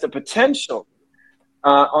NFT has the potential,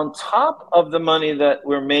 on top of the money that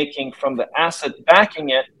we're making from the asset backing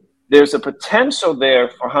it, there's a potential there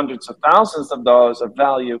for hundreds of thousands of dollars of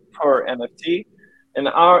value per NFT. And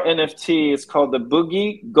our NFT is called the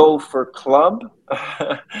Boogie Gopher Club.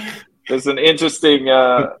 There's an interesting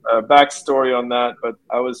backstory on that, but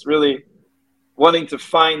I was really wanting to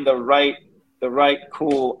find the right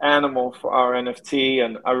cool animal for our NFT.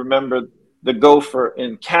 And I remember the gopher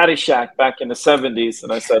in Caddyshack back in the 70s.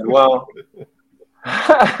 And I said, well,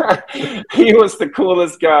 he was the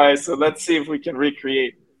coolest guy. So let's see if we can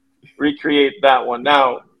recreate that one.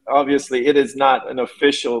 Now, obviously, it is not an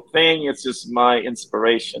official thing. It's just my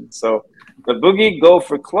inspiration. So the Boogie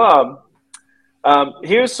Gopher Club,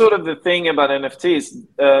 here's sort of the thing about NFTs.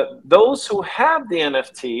 Those who have the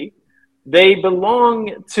NFT, they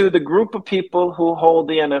belong to the group of people who hold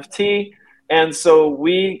the NFT. And so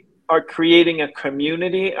we are creating a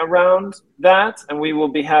community around that, and we will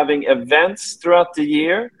be having events throughout the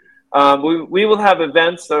year. We will have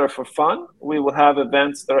events that are for fun. We will have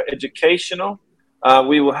events that are educational.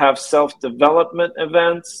 We will have self-development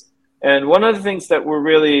events. And one of the things that we're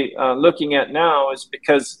really looking at now is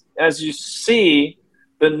because, as you see,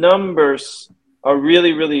 the numbers are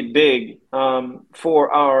really, really big for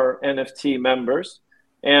our NFT members.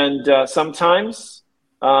 And sometimes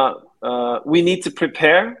we need to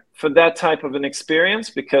prepare for that type of an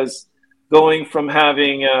experience, because going from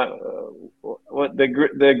having what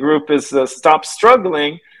the group is Stop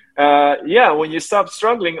Struggling, when you stop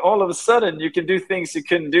struggling, all of a sudden you can do things you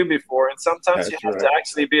couldn't do before. And sometimes you have to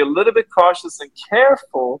actually be a little bit cautious and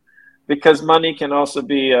careful, because money can also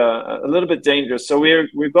be a little bit dangerous. So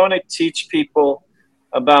we're going to teach people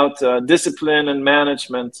about discipline and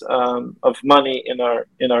management of money in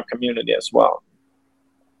our community as well.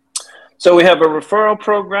 So we have a referral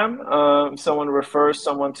program. Someone refers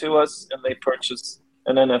someone to us and they purchase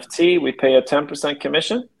an NFT, we pay a 10%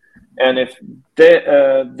 commission. And if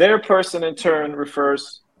their person in turn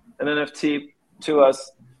refers an NFT to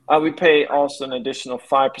us, we pay also an additional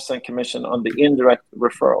 5% commission on the indirect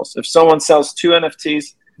referrals. If someone sells 2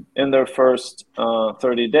 NFTs in their first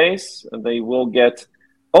 30 days, they will get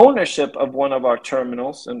ownership of one of our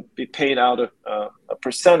terminals and be paid out a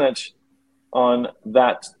percentage on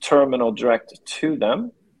that terminal direct to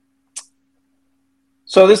them.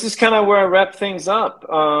 So this is kind of where I wrap things up.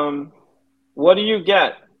 What do you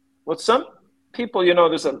get? Well, some people,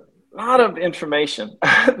 there's a lot of information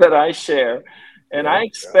that I share, and I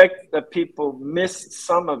expect that people miss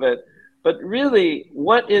some of it. But really,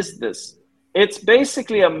 what is this? It's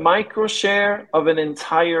basically a micro share of an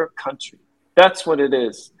entire country. That's what it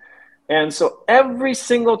is. And so every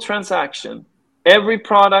single transaction, every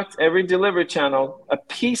product, every delivery channel, a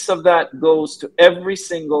piece of that goes to every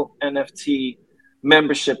single NFT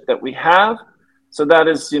membership that we have. So that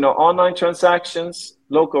is, online transactions,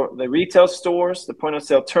 the retail stores, the point of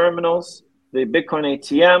sale terminals, the Bitcoin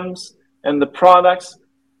ATMs, and the products.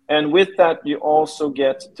 And with that, you also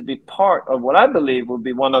get to be part of what I believe will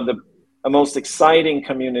be one of the most exciting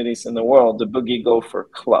communities in the world, the Boogie Gopher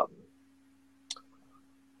Club.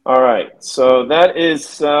 All right, so that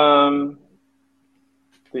is the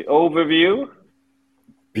overview.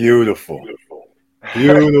 Beautiful.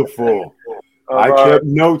 Beautiful. I kept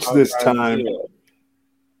notes this time.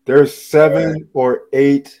 There's 7 or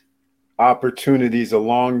 8 opportunities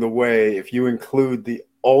along the way if you include the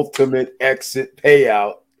ultimate exit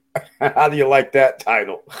payout. How do you like that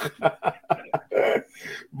title?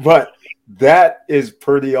 But that is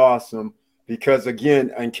pretty awesome because,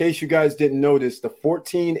 again, in case you guys didn't notice, the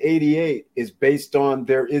 1488 is based on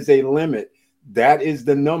there is a limit. That is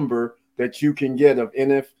the number that you can get of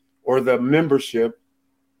NF or the membership.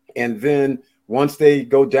 And then once they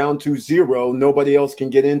go down to 0, nobody else can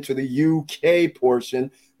get into the UK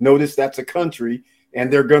portion. Notice that's a country,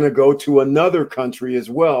 and they're going to go to another country as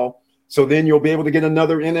well. So then you'll be able to get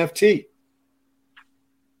another NFT.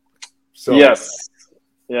 So yes.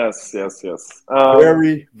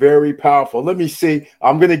 Very, very powerful. Let me see.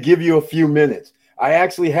 I'm going to give you a few minutes. I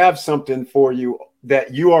actually have something for you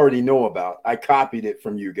that you already know about. I copied it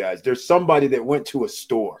from you guys. There's somebody that went to a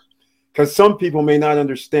store because some people may not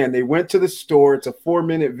understand. They went to the store. It's a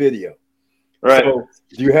 4-minute video. Right. So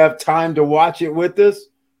do you have time to watch it with us,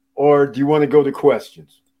 or do you want to go to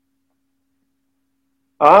questions?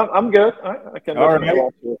 I'm good. I can. All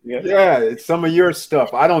right. Yeah, it's some of your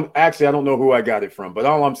stuff. I don't know who I got it from, but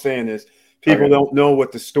all I'm saying is people don't know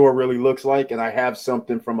what the store really looks like, and I have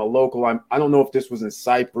something from a local. I don't know if this was in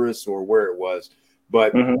Cyprus or where it was,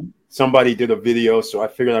 but somebody did a video, so I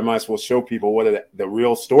figured I might as well show people what the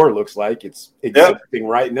real store looks like. It's existing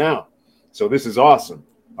right now. So this is awesome.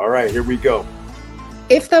 All right, here we go.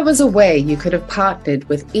 If there was a way you could have partnered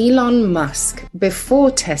with Elon Musk before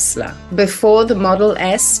Tesla, before the Model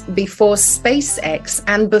S, before SpaceX,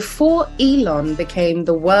 and before Elon became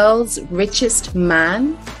the world's richest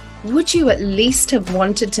man, would you at least have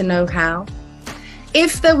wanted to know how?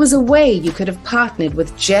 If there was a way you could have partnered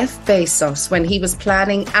with Jeff Bezos when he was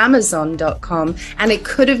planning Amazon.com and it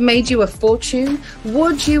could have made you a fortune,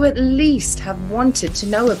 would you at least have wanted to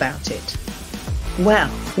know about it? Well,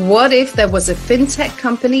 what if there was a fintech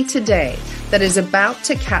company today that is about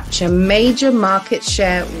to capture major market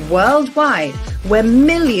share worldwide, where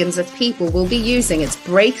millions of people will be using its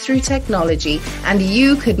breakthrough technology and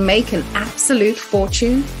you could make an absolute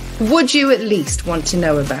fortune? Would you at least want to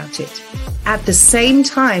know about it? At the same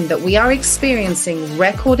time that we are experiencing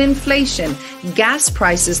record inflation, gas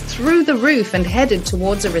prices through the roof and headed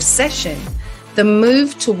towards a recession, the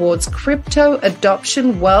move towards crypto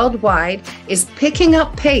adoption worldwide is picking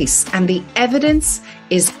up pace, and the evidence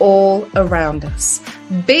is all around us.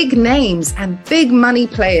 Big names and big money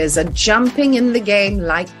players are jumping in the game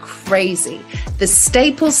like crazy. The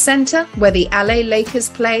Staples Center, where the LA Lakers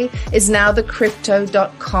play, is now the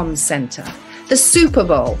Crypto.com Center. The Super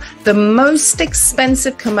Bowl, the most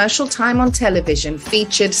expensive commercial time on television,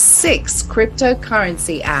 featured 6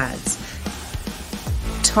 cryptocurrency ads.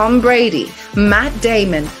 Tom Brady, Matt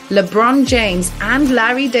Damon, LeBron James, and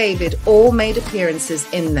Larry David all made appearances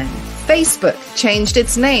in them. Facebook changed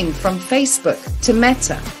its name from Facebook to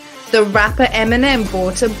Meta. The rapper Eminem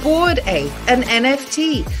bought a Bored Ape, an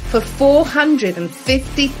NFT, for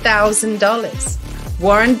 $450,000.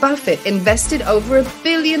 Warren Buffett invested over $1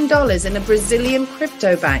 billion in a Brazilian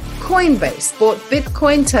crypto bank. Coinbase bought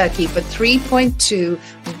Bitcoin Turkey for $3.2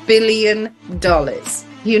 billion.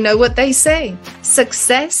 You know what they say,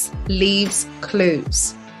 success leaves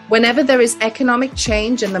clues. Whenever there is economic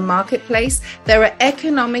change in the marketplace, there are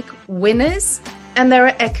economic winners and there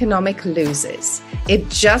are economic losers. It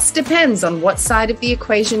just depends on what side of the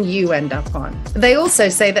equation you end up on. They also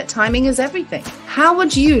say that timing is everything. How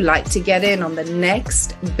would you like to get in on the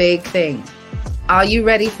next big thing? Are you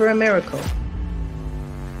ready for a miracle?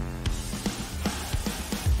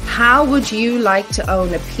 How would you like to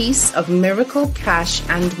own a piece of Miracle Cash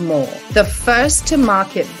and More? The first to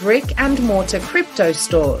market brick and mortar crypto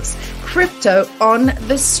stores. Crypto on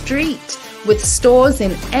the street, with stores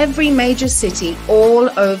in every major city all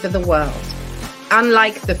over the world.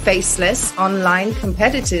 Unlike the faceless online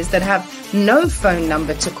competitors that have no phone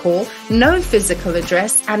number to call, no physical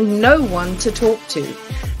address, and no one to talk to.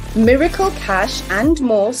 Miracle Cash and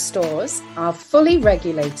More stores are fully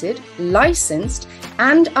regulated, licensed,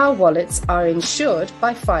 and our wallets are insured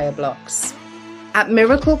by Fireblocks. At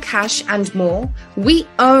Miracle Cash and More, we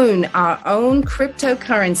own our own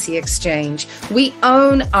cryptocurrency exchange. We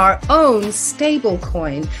own our own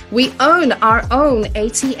stablecoin. We own our own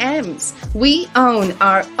ATMs. We own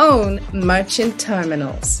our own merchant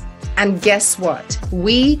terminals. And guess what?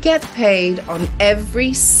 We get paid on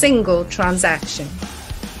every single transaction.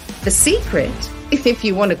 The secret, if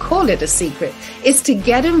you want to call it a secret, is to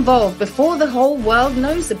get involved before the whole world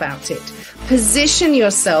knows about it. Position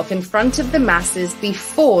yourself in front of the masses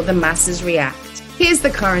before the masses react. Here's the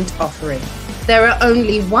current offering. There are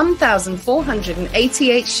only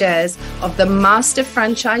 1,488 shares of the Master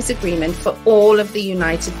Franchise Agreement for all of the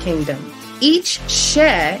United Kingdom. Each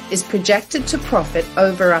share is projected to profit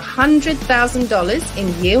over $100,000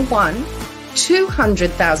 in year one,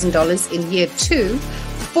 $200,000 in year two,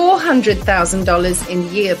 $400,000 in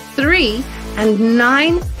year three, and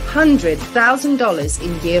 $900,000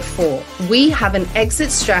 in year four. We have an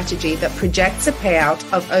exit strategy that projects a payout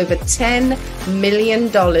of over $10 million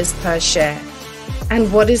per share.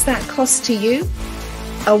 And what does that cost to you?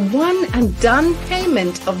 A one and done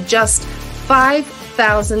payment of just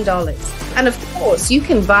 $5,000. And of course, you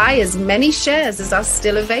can buy as many shares as are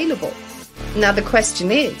still available. Now the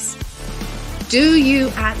question is, do you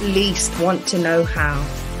at least want to know how?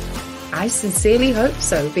 I sincerely hope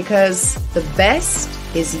so, because the best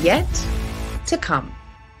is yet to come.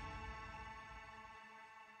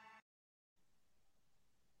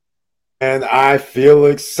 And I feel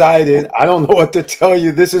excited. I don't know what to tell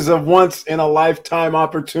you. This is a once in a lifetime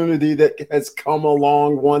opportunity that has come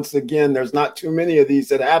along once again. There's not too many of these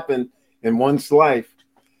that happen in one's life.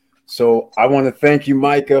 So I want to thank you,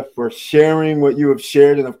 Micah, for sharing what you have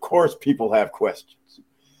shared. And of course, people have questions.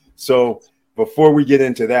 So before we get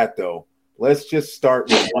into that, though, let's just start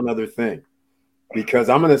with one other thing, because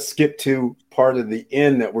I'm going to skip to part of the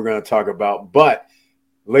end that we're going to talk about. But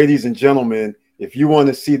ladies and gentlemen, if you want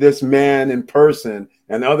to see this man in person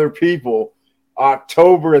and other people,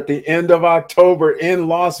 October, at the end of October in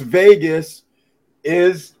Las Vegas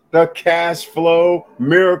is the Cash Flow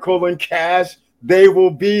Miracle and Cash. They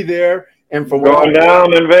will be there. And for going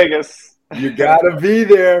down in Vegas, you got to be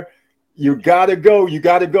there. You got to go. You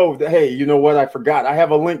got to go. Hey, you know what? I forgot. I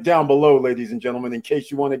have a link down below, ladies and gentlemen, in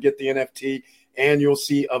case you want to get the NFT, and you'll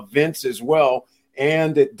see events as well.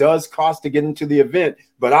 And it does cost to get into the event.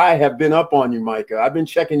 But I have been up on you, Micah. I've been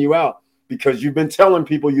checking you out because you've been telling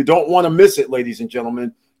people you don't want to miss it, ladies and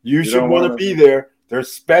gentlemen. You should want to be there.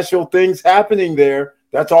 There's special things happening there.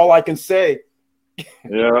 That's all I can say.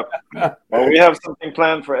 Yeah. Well, we have something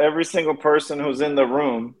planned for every single person who's in the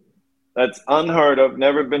room. That's unheard of,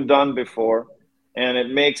 never been done before, and it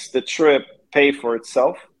makes the trip pay for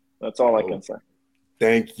itself. That's all I can say.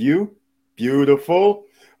 Thank you. Beautiful.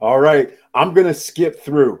 All right. I'm going to skip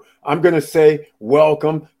through. I'm going to say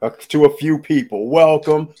welcome to a few people.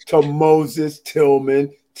 Welcome to Moses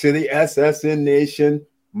Tillman, to the SSN Nation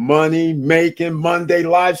Money Making Monday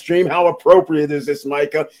live stream. How appropriate is this,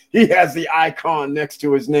 Micah? He has the icon next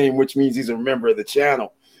to his name, which means he's a member of the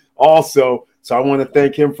channel. Also, so I want to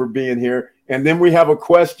thank him for being here. And then we have a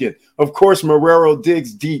question. Of course, Marrero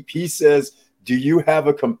digs deep. He says, do you have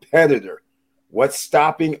a competitor? What's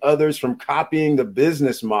stopping others from copying the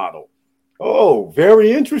business model? Oh,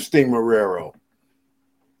 very interesting, Marrero.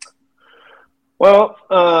 Well,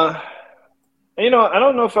 I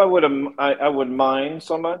don't know if I would mind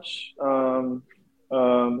so much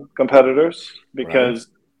competitors, because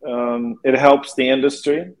it helps the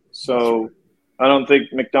industry. So I don't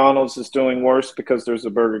think McDonald's is doing worse because there's a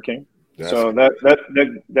Burger King. So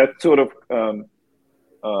that sort of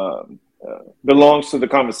belongs to the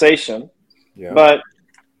conversation. Yeah. But,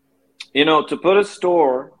 to put a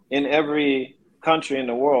store in every country in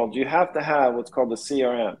the world, you have to have what's called the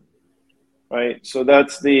CRM, right? So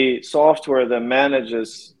that's the software that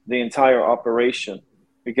manages the entire operation,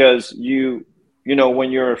 because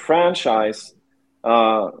when you're a franchise,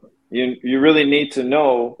 you really need to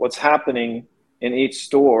know what's happening in each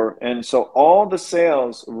store. And so all the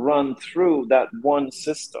sales run through that one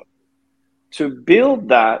system. To build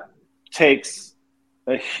that takes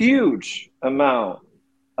a huge amount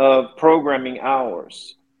of programming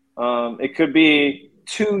hours. It could be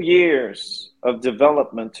 2 years of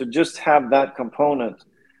development to just have that component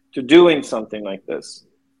to doing something like this.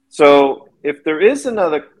 So if there is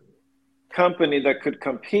another company that could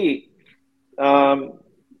compete,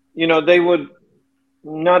 they would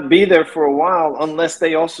not be there for a while unless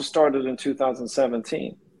they also started in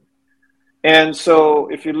 2017. And so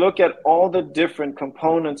if you look at all the different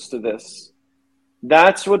components to this,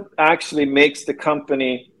 that's what actually makes the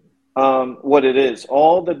company what it is.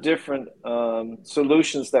 All the different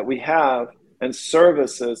solutions that we have and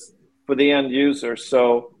services for the end user.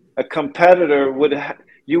 So a competitor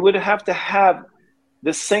you would have to have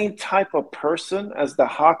the same type of person as the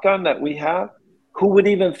Hakan that we have, who would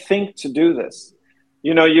even think to do this.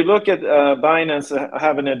 You know, you look at Binance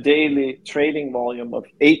having a daily trading volume of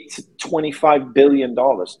 $8 to $25 billion.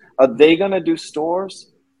 Are they going to do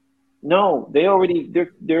stores? No, they're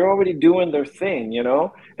already doing their thing, you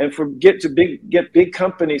know. And get big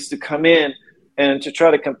companies to come in and to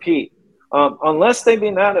try to compete. Unless they've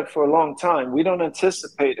been at it for a long time, we don't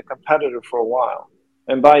anticipate a competitor for a while.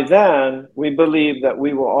 And by then, we believe that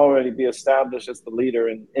we will already be established as the leader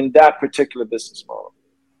in that particular business model.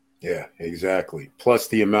 Yeah, exactly. Plus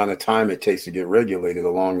the amount of time it takes to get regulated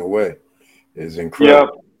along the way is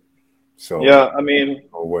incredible. Yeah. So yeah, I mean,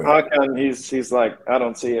 Hakan, he's like, I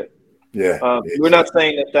don't see it. Yeah. Exactly. We're not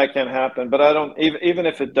saying that can happen, but I don't, even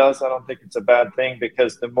if it does, I don't think it's a bad thing,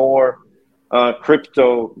 because the more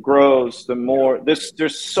crypto grows, the more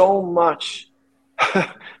there's so much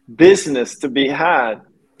business to be had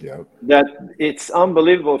that it's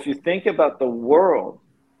unbelievable. If you think about the world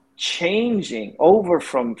changing over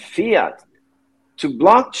from fiat to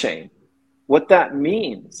blockchain, what that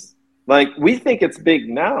means. Like, we think it's big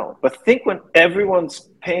now, but think when everyone's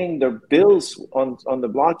paying their bills on the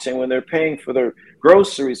blockchain, when they're paying for their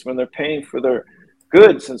groceries, when they're paying for their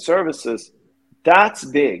goods and services, that's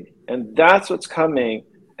big, and that's what's coming.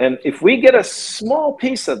 And if we get a small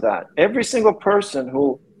piece of that, every single person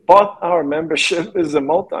who bought our membership is a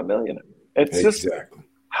multimillionaire. It's just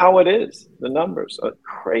how it is. The numbers are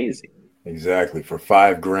crazy. Exactly. For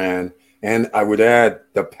 $5,000. And I would add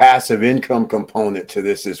the passive income component to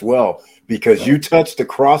this as well, because you touched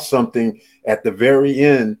across something at the very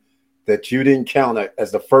end that you didn't count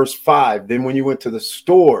as the first 5. Then when you went to the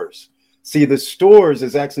stores, see, the stores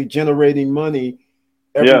is actually generating money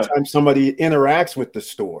every time somebody interacts with the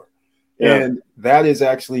store. And that is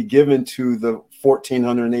actually given to the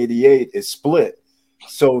 1,488 is split.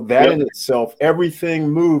 So that in itself, everything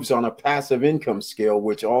moves on a passive income scale,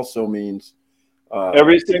 which also means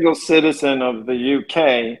every single citizen of the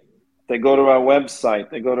UK, they go to our website,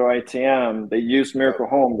 they go to ITM, they use Miracle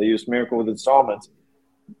Home, they use Miracle with Installments.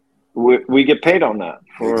 We get paid on that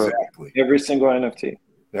for every single NFT.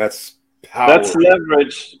 That's power. That's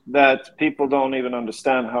leverage that people don't even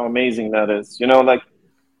understand how amazing that is. You know, like,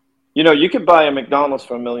 you know, you could buy a McDonald's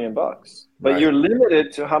for $1 million, but you're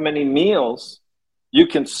limited to how many meals you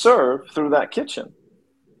can serve through that kitchen,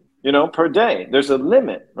 you know, per day. There's a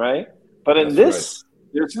limit, right? But in this,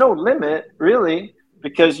 there's no limit, really,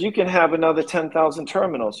 because you can have another 10,000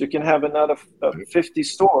 terminals. You can have another 50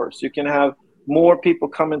 stores. You can have more people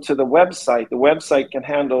coming to the website. The website can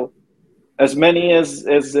handle as many as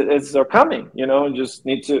are coming, you know, and just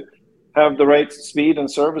need to have the right speed and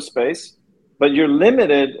service space. But you're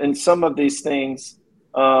limited in some of these things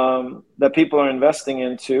that people are investing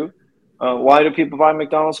into. Why do people buy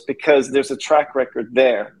McDonald's? Because there's a track record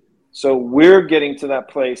there. So we're getting to that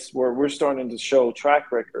place where we're starting to show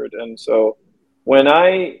track record. And so when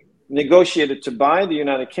I negotiated to buy the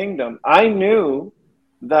United Kingdom, I knew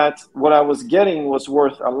that what I was getting was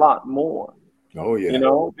worth a lot more. Oh, yeah. You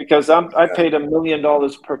know, because I paid $1 million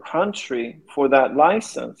per country for that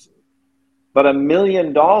license. But $1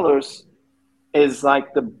 million is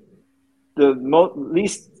like the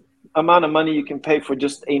least amount of money you can pay for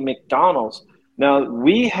just a McDonald's. Now,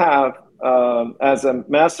 we have, as a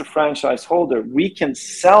master franchise holder, we can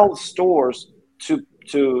sell stores to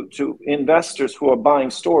investors who are buying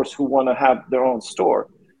stores who want to have their own store.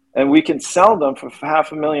 And we can sell them for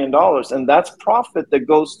 $500,000. And that's profit that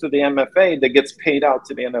goes to the MFA that gets paid out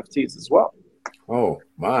to the NFTs as well. Oh,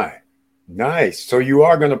 my. Nice. So you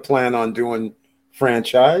are going to plan on doing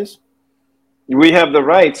franchise? We have the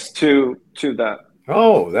rights to that.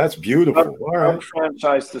 Oh, that's beautiful. All right.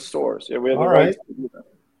 Franchise the stores. Yeah, we have the rights to do that.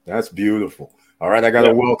 That's beautiful. All right, I got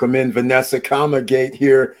to welcome in Vanessa Comagate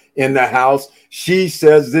here in the house. She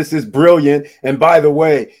says this is brilliant. And by the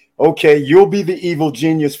way, okay, you'll be the evil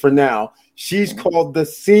genius for now. She's called the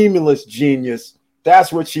seamless genius.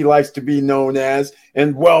 That's what she likes to be known as.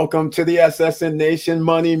 And welcome to the SSN Nation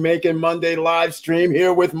Money Making Monday live stream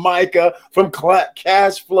here with Micah from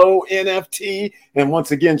Cashflow NFT. And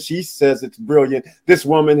once again, she says it's brilliant. This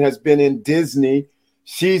woman has been in Disney.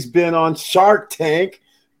 She's been on Shark Tank.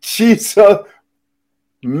 She's a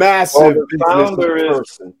massive business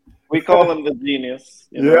person. We call him the genius.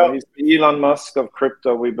 You know, he's the Elon Musk of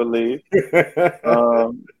crypto, we believe.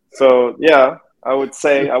 So, yeah. I would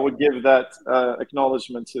say I would give that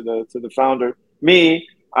acknowledgement to the founder. Me,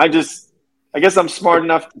 I guess I'm smart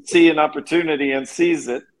enough to see an opportunity and seize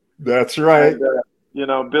it. That's right. And, you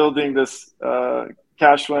know, building this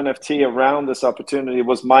Cashflow NFT around this opportunity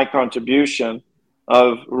was my contribution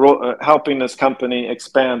of helping this company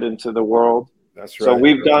expand into the world. That's right. So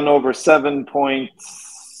we've done over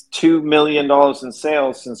 $7.2 million in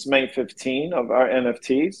sales since May 15 of our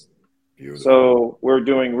NFTs. Beautiful. So we're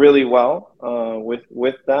doing really well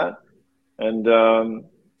with that. And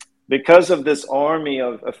because of this army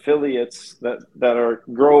of affiliates that are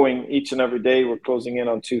growing each and every day, we're closing in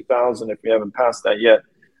on 2,000 if we haven't passed that yet.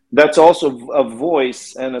 That's also a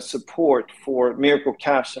voice and a support for Miracle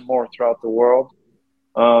Cash and more throughout the world.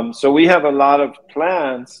 So we have a lot of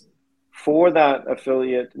plans for that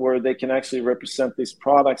affiliate where they can actually represent these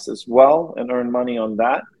products as well and earn money on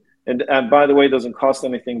that. And by the way, it doesn't cost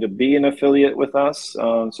anything to be an affiliate with us.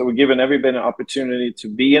 So we're giving everybody an opportunity to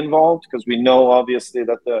be involved, because we know obviously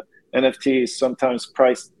that the NFT is sometimes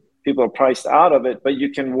people are priced out of it, but you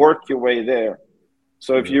can work your way there.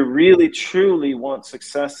 So if you really truly want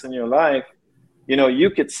success in your life, you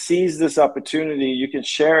could seize this opportunity. You can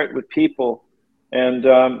share it with people. And,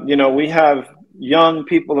 we have young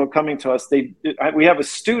people who are coming to us. We have a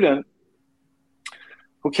student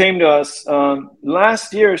who came to us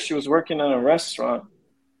last year. She was working in a restaurant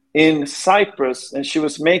in Cyprus, and she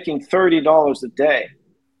was making $30 a day.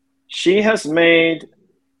 She has made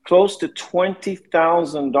close to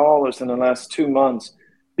 $20,000 in the last 2 months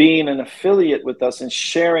being an affiliate with us and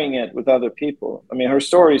sharing it with other people. I mean, her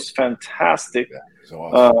story is fantastic. Yeah, so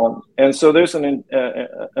awesome. And so there's an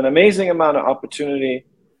amazing amount of opportunity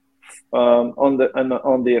on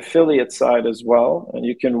the affiliate side as well, and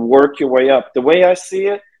you can work your way up. The way I see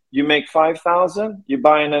it, you make 5,000, you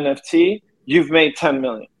buy an NFT, you've made 10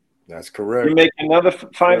 million. That's correct. You make another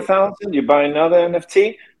 5,000, you buy another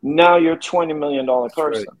NFT, now you're a $20 million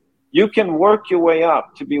person. Right. You can work your way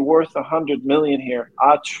up to be worth 100 million here.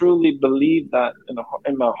 I truly believe that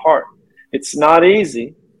in my heart. It's not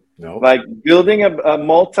easy. No. Like building a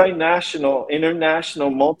multinational, international,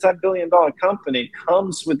 multi-billion-dollar company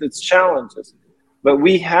comes with its challenges. But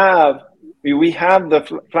we have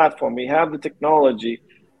the platform, we have the technology,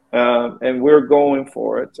 and we're going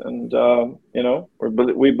for it. And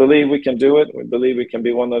we believe we can do it. We believe we can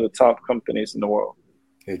be one of the top companies in the world.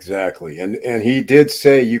 Exactly. And he did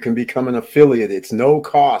say you can become an affiliate. It's no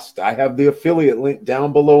cost. I have the affiliate link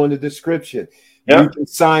down below in the description. Yep. You can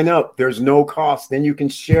sign up. There's no cost. Then you can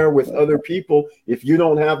share with other people. If you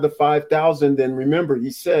don't have the 5,000, then remember,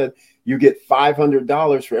 he said you get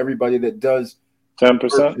 $500 for everybody that does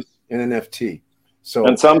 10% in NFT. So,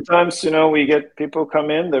 and sometimes, we get people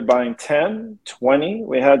come in, they're buying 10, 20.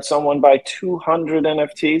 We had someone buy 200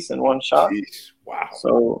 NFTs in one shot. Geez, wow.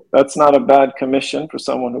 So that's not a bad commission for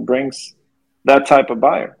someone who brings that type of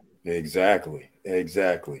buyer. Exactly.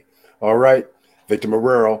 All right. Victor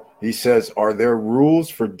Marrero, he says, are there rules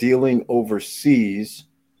for dealing overseas?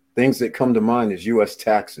 Things that come to mind is U.S.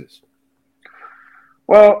 taxes.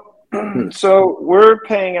 Well, so we're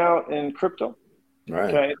paying out in crypto.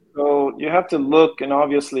 Right. Okay. So you have to look, and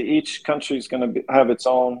obviously each country is going to have its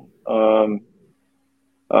own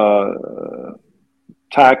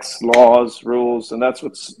tax laws, rules, and that's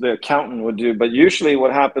what the accountant would do. But usually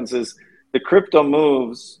what happens is the crypto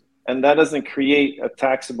moves, and that doesn't create a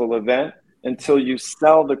taxable event until you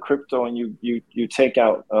sell the crypto and you take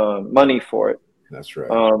out money for it. That's right.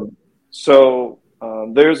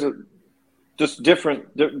 There's just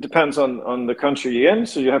different, depends on the country you're in.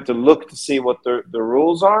 So you have to look to see what the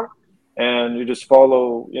rules are, and you just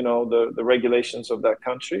follow, the regulations of that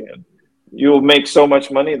country, and you'll make so much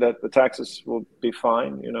money that the taxes will be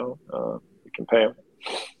fine. You can pay them.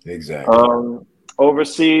 Exactly.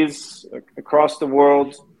 Overseas, across the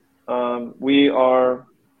world,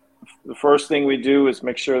 the first thing we do is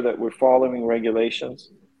make sure that we're following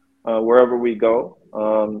regulations wherever we go.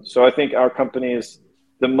 So I think our company is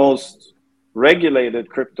the most regulated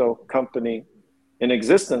crypto company in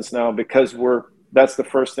existence now, because that's the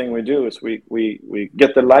first thing we do is we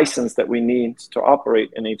get the license that we need to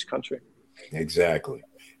operate in each country. Exactly.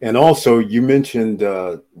 And also you mentioned,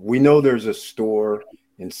 we know there's a store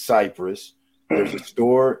in Cyprus. There's a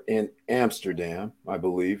store in Amsterdam, I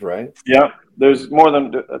believe, right? Yeah, there's more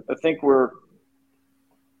than, I think we're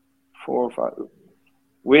 4 or 5.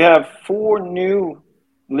 We have 4 new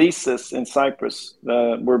leases in Cyprus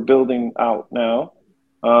that we're building out now.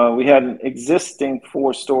 We had an existing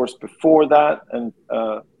 4 stores before that, and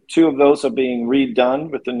 2 of those are being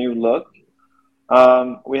redone with the new look.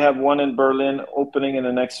 We have one in Berlin opening in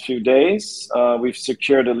the next few days. We've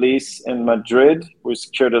secured a lease in Madrid. We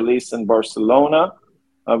secured a lease in Barcelona.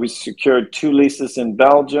 We secured 2 leases in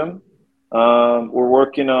Belgium. We're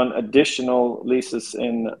working on additional leases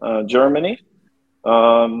in Germany.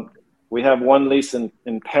 We have one lease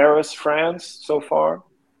in Paris, France, so far.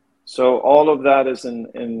 So all of that is in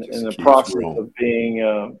the process of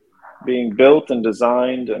being built and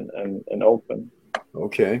designed and open.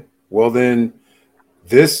 Okay. Well, then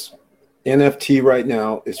this NFT right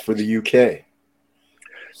now is for the UK.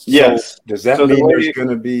 So yes. Does that mean there's going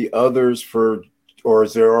to be others or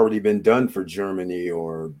has there already been done for Germany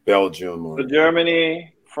or Belgium? Or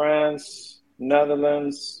Germany, France,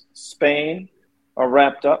 Netherlands, Spain are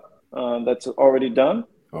wrapped up. That's already done.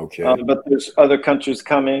 Okay. But there's other countries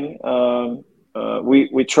coming.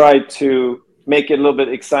 We tried to make it a little bit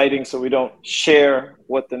exciting so we don't share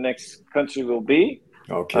what the next country will be.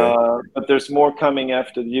 Okay. But there's more coming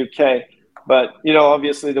after the UK. But,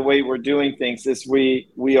 obviously the way we're doing things is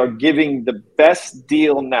we are giving the best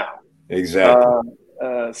deal now. Exactly.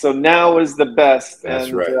 So now is the best. That's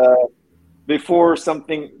and, right. Before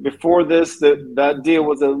this, that deal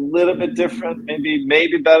was a little bit different,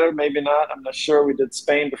 maybe better, maybe not. I'm not sure. We did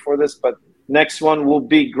Spain before this, but next one will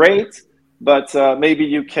be great. But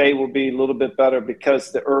maybe UK will be a little bit better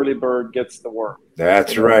because the early bird gets the worm.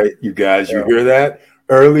 That's right, you guys. You hear that?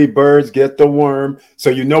 Early birds get the worm.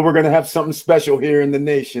 So we're going to have something special here in the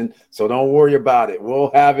nation. So don't worry about it.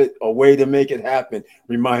 We'll have it, a way to make it happen.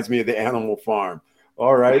 Reminds me of the Animal Farm.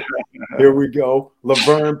 All right, here we go.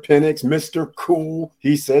 Laverne Penix, Mr. Cool.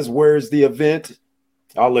 He says, where's the event?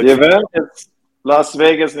 I'll let you know. The event is Las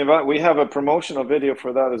Vegas, Nevada. We have a promotional video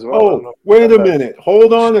for that as well. Oh, wait a minute.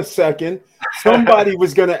 Hold on a second. Somebody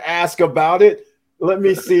was going to ask about it. Let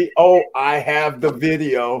me see. Oh, I have the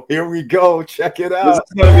video. Here we go. Check it out. This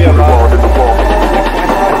is going to be a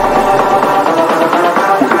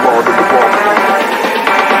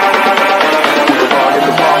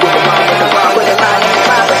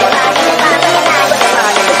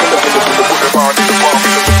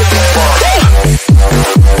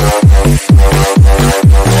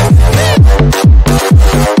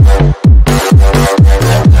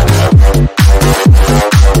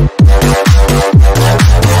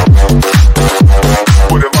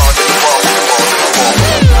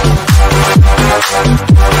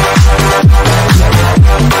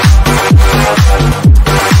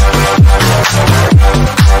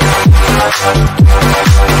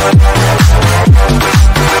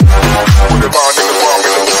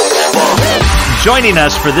Joining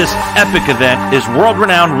us for this epic event is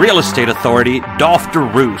world-renowned real estate authority Dolph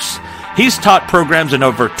DeRoos. He's taught programs in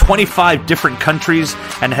over 25 different countries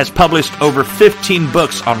and has published over 15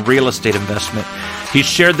 books on real estate investment. He's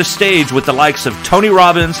shared the stage with the likes of Tony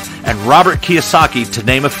Robbins and Robert Kiyosaki, to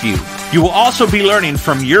name a few. You will also be learning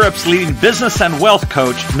from Europe's leading business and wealth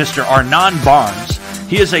coach, Mr. Arnon Barnes.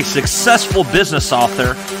 He is a successful business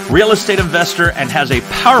author, real estate investor, and has a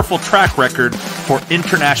powerful track record for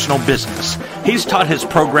international business. He's taught his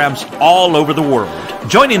programs all over the world.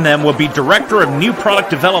 Joining them will be Director of New Product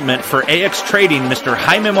Development for AX Trading, Mr.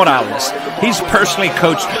 Jaime Morales. He's personally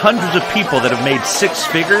coached hundreds of people that have made six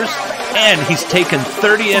figures, and he's taken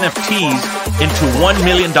 30 NFTs into $1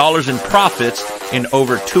 million in profits in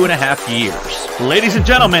over 2.5 years. Ladies and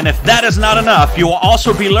gentlemen, if that is not enough, you will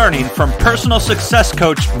also be learning from personal success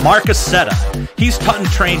coach Marcus Setta. He's taught and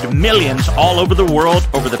trained millions all over the world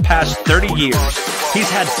over the past 30 years. He's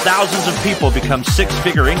had thousands of people become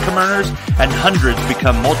six-figure income earners and hundreds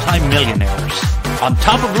become multi-millionaires. On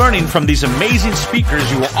top of learning from these amazing speakers,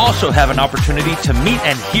 you will also have an opportunity to meet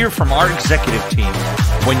and hear from our executive team.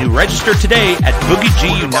 When you register today at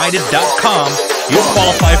BoogieGUnited.com, you'll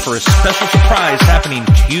qualify for a special surprise happening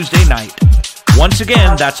Tuesday night. Once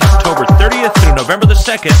again, that's October 30th through November the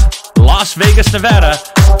 2nd, Las Vegas, Nevada,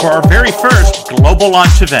 for our very first global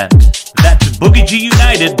launch event. That's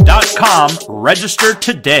BoogieGUnited.com. Register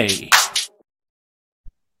today.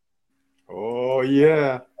 Oh,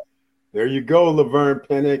 yeah. There you go, Laverne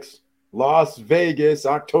Penix. Las Vegas,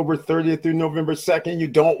 October 30th through November 2nd. You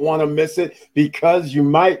don't want to miss it because you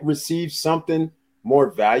might receive something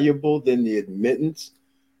more valuable than the admittance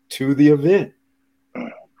to the event.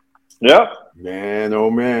 Yep. Man,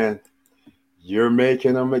 oh man. You're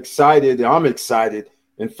making them excited. I'm excited.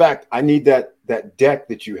 In fact, I need that deck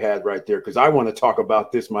that you had right there because I want to talk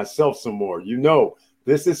about this myself some more.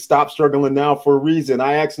 This is Stop Struggling Now for a reason.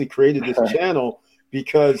 I actually created this channel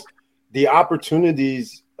because the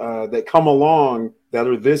opportunities that come along that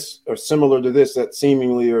are this or similar to this, that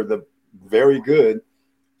seemingly are the very good,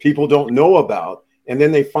 people don't know about. And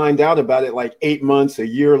then they find out about it like 8 months, a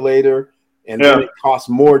year later, and then it costs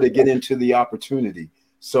more to get into the opportunity.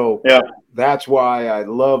 So that's why I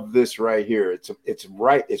love this right here. It's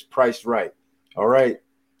right. It's priced right. All right.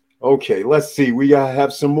 Okay. Let's see. We gotta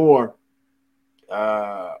have some more.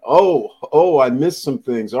 I missed some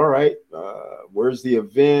things. All right. Where's the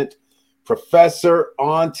event? Professor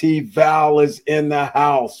Auntie Val is in the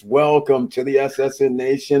house. Welcome to the SSN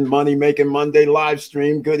Nation Money Making Monday live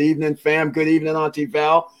stream. Good evening, fam. Good evening, Auntie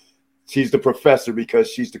Val. She's the professor because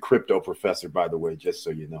she's the crypto professor, by the way, just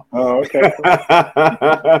so you know. Oh, okay.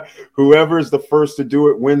 Whoever's the first to do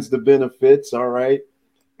it wins the benefits. All right.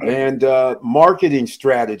 And marketing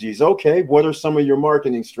strategies. Okay. What are some of your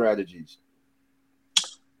marketing strategies?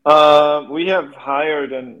 We have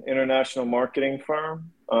hired an international marketing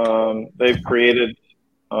firm. They've created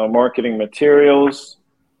marketing materials.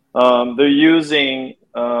 They're using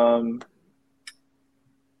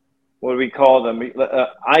what do we call them?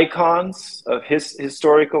 Icons of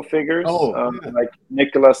historical figures, like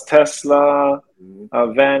Nikola Tesla,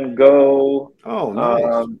 Van Gogh. Oh,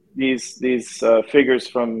 nice. These figures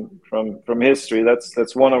from history.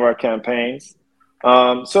 That's one of our campaigns.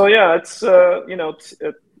 So yeah, it's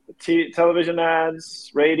television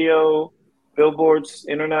ads, radio, billboards,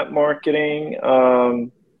 internet marketing.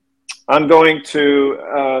 I'm going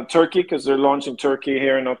to Turkey because they're launching Turkey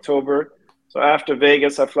here in October. So after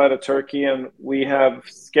Vegas, I fly to Turkey, and we have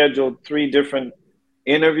scheduled 3 different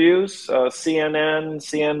interviews, CNN,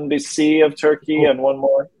 CNBC of Turkey, and one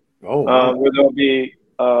more, where they'll be,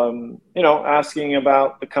 asking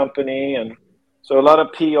about the company. And so a lot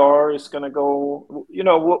of PR is going to go,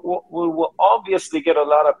 we'll obviously get a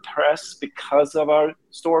lot of press because of our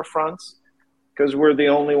storefronts, because we're the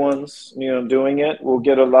only ones, doing it. We'll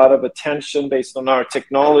get a lot of attention based on our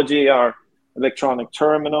technology, our electronic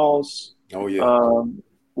terminals. Oh yeah.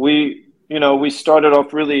 We started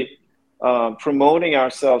off really promoting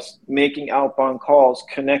ourselves, making outbound calls,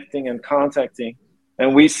 connecting and contacting,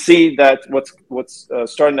 and we see that what's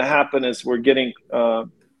starting to happen is we're getting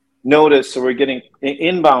noticed, so we're getting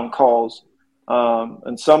inbound calls,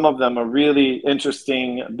 and some of them are really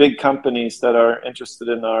interesting, big companies that are interested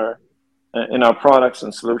in our products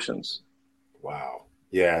and solutions. Wow.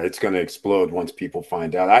 Yeah, it's going to explode once people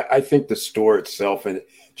find out. I think the store itself, and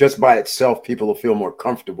just by itself, people will feel more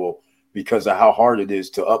comfortable because of how hard it is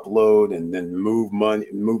to upload and then move money,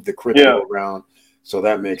 move the crypto around. So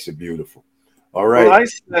that makes it beautiful. All right. Well, I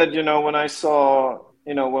said, when I saw,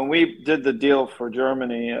 when we did the deal for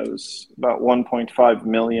Germany, it was about 1.5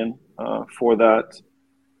 million for that.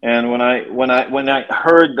 And when I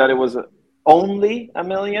heard that it was only $1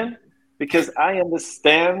 million, because I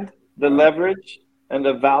understand the leverage and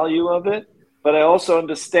the value of it, but I also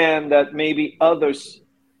understand that maybe others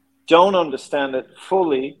don't understand it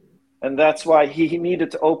fully, and that's why he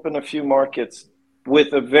needed to open a few markets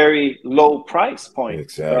with a very low price point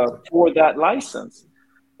for that license.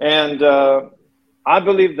 And I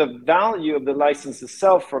believe the value of the license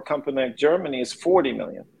itself for a company like Germany is 40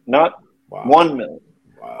 million, not 1 million.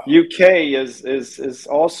 Wow. UK is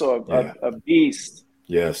also a beast.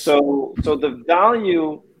 Yes. So the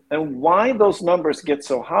value and why those numbers get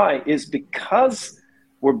so high is because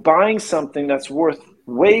we're buying something that's worth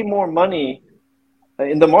way more money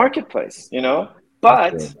in the marketplace,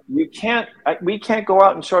 but we can't go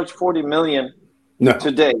out and charge 40 million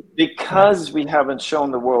today because we haven't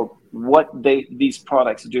shown the world what these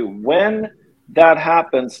products do. When that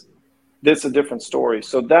happens, that's a different story.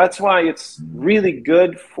 So that's why it's really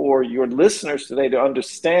good for your listeners today to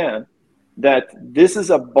understand that this is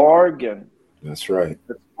a bargain. That's right.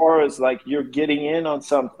 As far as like you're getting in on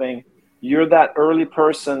something, you're that early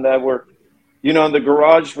person that were, in the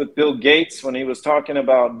garage with Bill Gates when he was talking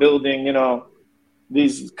about building,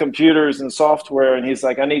 these computers and software, and he's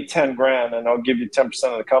like, I need 10 grand and I'll give you 10%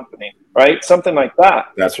 of the company, right? Something like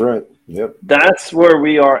that. That's right. Yep. That's where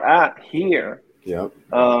we are at here. Yep.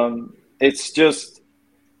 It's just,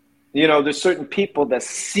 there's certain people that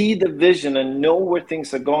see the vision and know where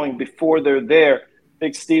things are going before they're there.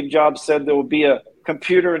 Big Steve Jobs said there will be a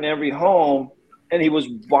computer in every home, and he was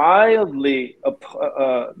wildly,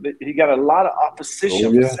 he got a lot of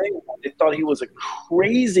opposition for saying that. They thought he was a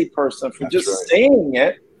crazy person for saying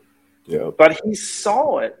it, but he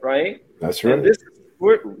saw it, right? That's right. And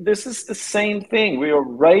this is the same thing. We are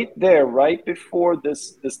right there, right before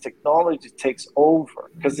this technology takes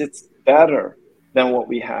over, because it's better than what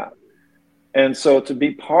we have. And so to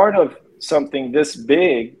be part of something this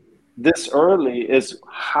big, this early, is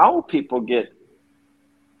how people get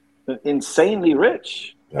insanely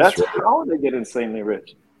rich. That's right. How they get insanely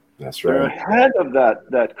rich. That's right. They're ahead of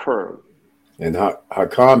that curve. And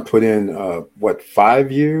Hakan put in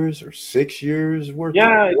 5 years or 6 years worth?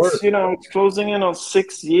 Yeah, of work. It's closing in on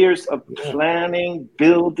 6 years of planning,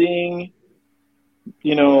 building,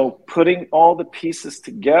 putting all the pieces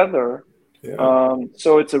together. Yeah.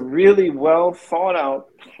 So it's a really well thought out,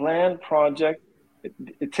 planned project.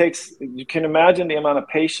 It takes, you can imagine the amount of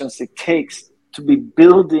patience it takes to be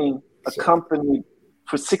building a company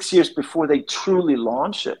for 6 years before they truly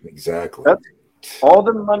launch it. Exactly. That's all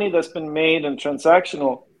the money that's been made in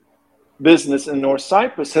transactional business in North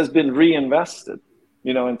Cyprus has been reinvested,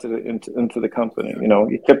 into the company.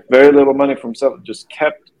 He kept very little money for himself, just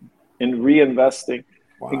kept in reinvesting,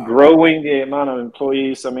 and growing the amount of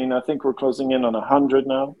employees. I mean, I think we're closing in on 100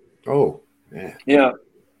 now. Oh, man. Yeah,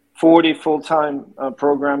 40 full-time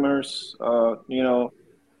programmers.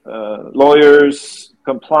 Lawyers,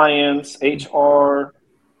 compliance, HR.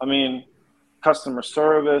 I mean, customer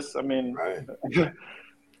service. I mean,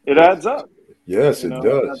 it adds up. Yes, it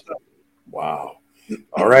does. Wow.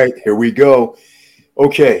 All right, here we go.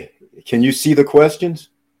 Okay, can you see the questions?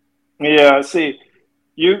 Yeah, I see.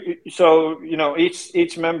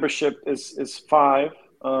 Each membership is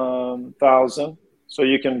 5,000. So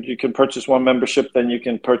you can purchase one membership, then you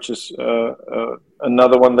can purchase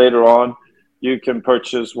another one later on. You can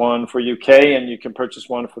purchase one for UK, and you can purchase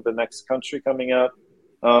one for the next country coming up.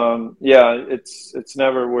 It's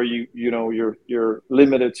never where you're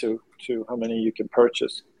limited to how many you can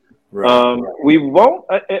purchase. Right. We won't.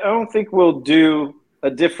 I don't think we'll do a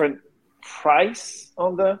different price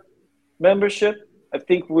on the membership. I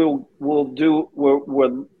think we'll do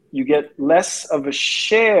where you get less of a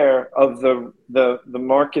share of the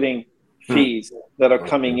marketing fees that are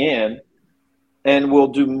coming in, and we'll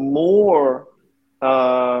do more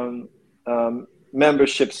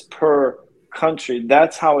memberships per country.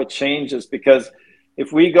 That's how it changes, because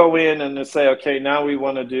if we go in and say, okay, now we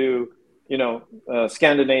want to do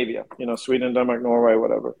Scandinavia, Sweden, Denmark, Norway,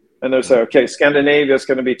 whatever, and they say, okay, Scandinavia is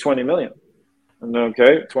going to be 20 million, and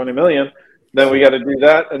okay, 20 million, then we got to do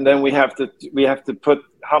that, and then we have to put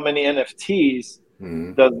how many NFTs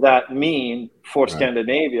does that mean for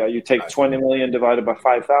Scandinavia. You take 20 million divided by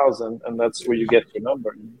 5,000, and that's where you get your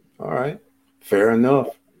number. All right, fair enough.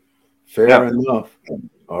 Enough.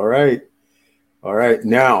 All right.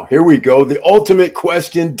 Now here we go. The ultimate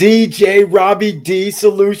question. DJ Robbie D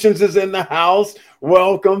Solutions is in the house.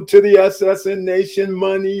 Welcome to the SSN Nation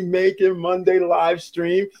Money Making Monday live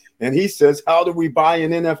stream. And he says, how do we buy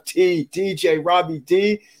an NFT? DJ Robbie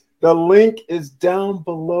D, the link is down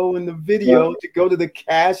below in the video to go to the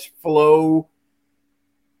cash flow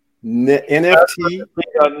NFT.net.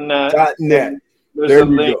 There's a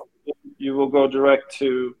link. You will go direct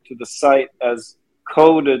to the site as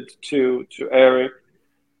coded to Eric.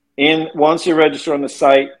 Once you register on the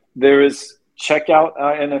site, there is checkout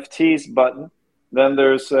NFTs button. Then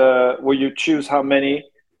there's where you choose how many.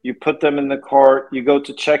 You put them in the cart. You go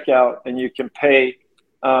to checkout, and you can pay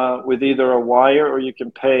with either a wire or you can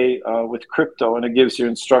pay with crypto, and it gives you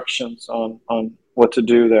instructions on what to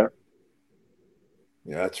do there.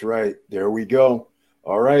 Yeah, that's right. There we go.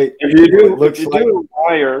 All right. If you do a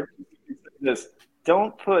wire,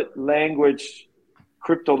 don't put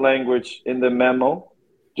crypto language in the memo.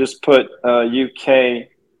 Just put UK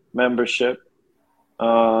membership,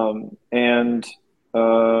 and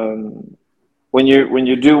when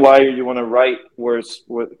you do wire, you want to write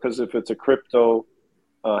because if it's a crypto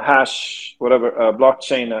hash, whatever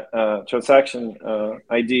blockchain transaction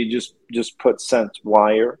ID, just put sent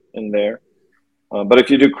wire in there. But if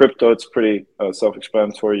you do crypto, it's pretty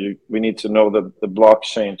self-explanatory. We need to know the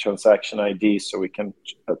blockchain transaction ID so we can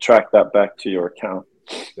track that back to your account.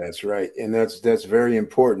 That's right, and that's very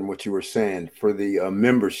important what you were saying for the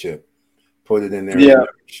membership. Put it in there. Yeah,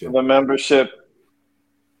 the membership.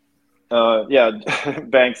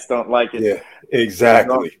 Banks don't like it. Yeah,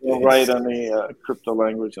 exactly. Don't write any crypto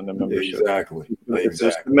language in the membership. Exactly. It's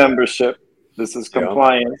just membership. This is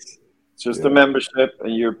compliance. It's just a membership,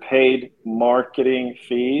 and you're paid marketing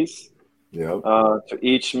fees to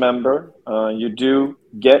each member. You do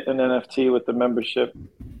get an NFT with the membership,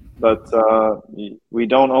 but we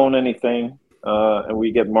don't own anything, and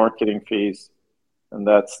we get marketing fees, and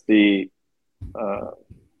that's the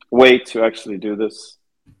way to actually do this.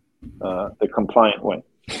 The compliant way.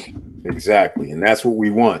 Exactly. And that's what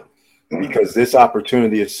we want, because this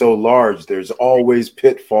opportunity is so large. There's always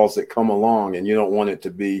pitfalls that come along, and you don't want it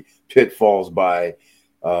to be pitfalls by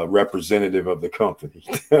representative of the company.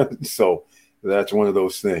 So that's one of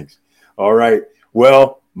those things. All right.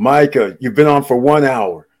 Well, Micah, you've been on for 1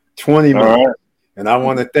 hour, 20 minutes. Right. And I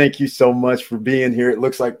want to thank you so much for being here. It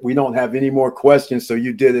looks like we don't have any more questions. So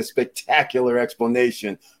you did a spectacular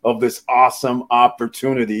explanation of this awesome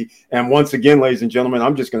opportunity. And once again, ladies and gentlemen,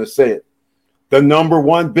 I'm just going to say it. The number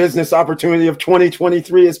one business opportunity of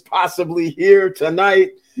 2023 is possibly here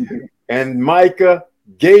tonight. Mm-hmm. And Micah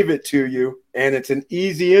gave it to you. And it's an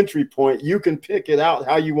easy entry point. You can pick it out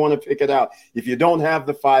how you want to pick it out. If you don't have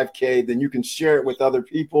the 5K, then you can share it with other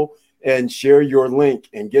people. and share your link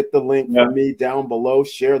and get the link from me down below.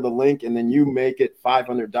 Share the link, and then you make it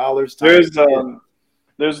 $500.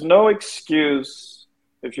 There's no excuse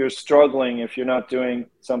if you're struggling, if you're not doing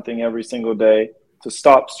something every single day, to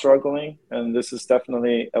stop struggling. And this is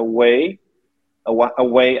definitely a way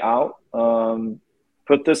out.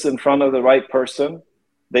 Put this in front of the right person.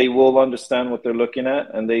 They will understand what they're looking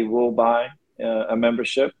at, and they will buy a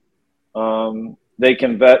membership. They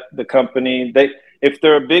can vet the company. If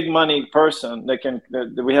they're a big money person,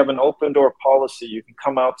 we have an open door policy. You can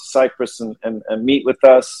come out to Cyprus and meet with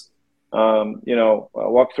us.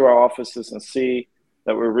 Walk through our offices and see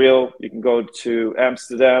that we're real. You can go to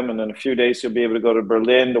Amsterdam, and in a few days you'll be able to go to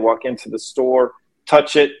Berlin to walk into the store,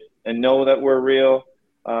 touch it, and know that we're real.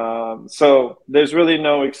 So there's really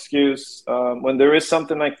no excuse. When there is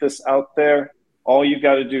something like this out there, all you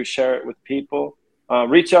got to do is share it with people.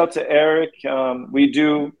 Reach out to Eric. We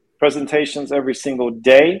do presentations every single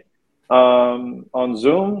day on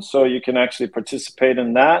Zoom, so you can actually participate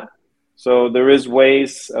in that. So there is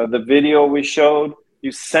ways. The video we showed,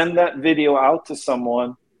 you send that video out to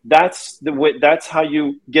someone. That's the way. That's how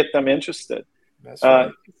you get them interested. That's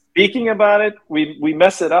right. Speaking about it, we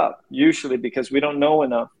mess it up usually because we don't know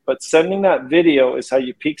enough. But sending that video is how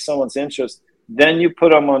you pique someone's interest. Then you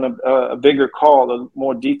put them on a bigger call, a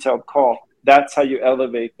more detailed call. That's how you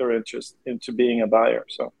elevate their interest into being a buyer.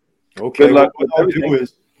 So, okay. Good luck with everything.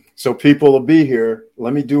 So people will be here.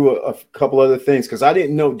 Let me do a couple other things because I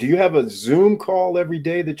didn't know. Do you have a Zoom call every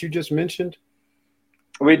day that you just mentioned?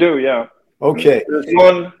 We do, yeah. Okay. There's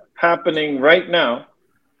one happening right now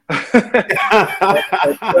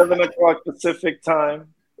at 7 o'clock Pacific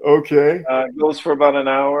time. Okay. It goes for about an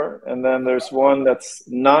hour. And then there's one that's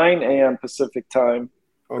 9 a.m. Pacific time.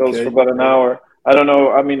 Goes for about an hour. I don't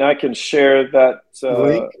know. I mean, I can share that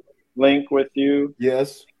link with you.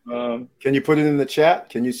 Yes. Can you put it in the chat?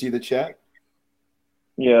 Can you see the chat?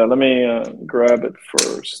 Yeah, let me grab it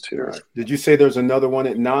first here. Right. Did you say there's another one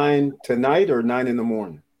at 9 tonight or 9 in the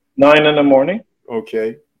morning? 9 in the morning.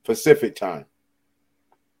 Okay. Pacific time.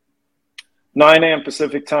 9 a.m.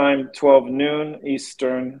 Pacific time, 12 noon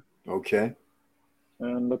Eastern. Okay.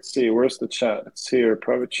 And let's see, where's the chat? It's here,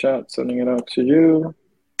 private chat, sending it out to you.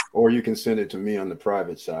 Or you can send it to me on the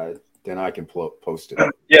private side. Then I can post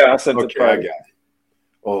it. Yeah, I'll send it private. I got it.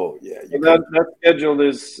 Oh, yeah. That schedule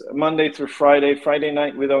is Monday through Friday. Friday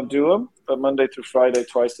night, we don't do them, but Monday through Friday,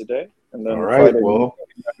 twice a day. And then all right. Well,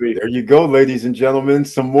 there you go, ladies and gentlemen.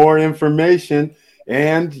 Some more information.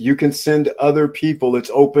 And you can send other people.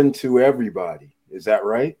 It's open to everybody. Is that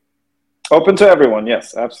right? Open to everyone.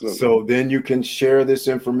 Yes, absolutely. So then you can share this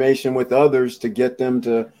information with others to get them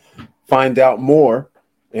to find out more.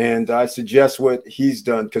 And I suggest what he's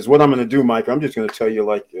done, because what I'm going to do, Mike, I'm just going to tell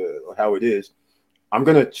you how it is. I'm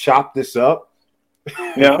going to chop this up.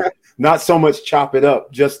 Yeah. Not so much chop it up,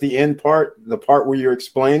 just the end part, the part where you're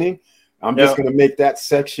explaining. I'm just going to make that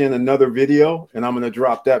section another video, and I'm going to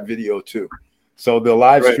drop that video too. So the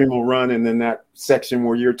live stream will run, and then that section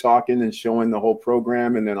where you're talking and showing the whole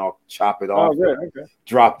program, and then I'll chop it off. Oh, good. Okay.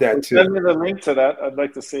 Drop that too. Send me the link to that. I'd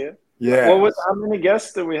like to see it. Yeah. How many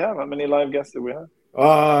guests do we have? How many live guests do we have?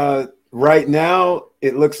 Right now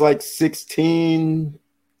it looks like 16,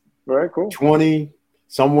 very cool, 20,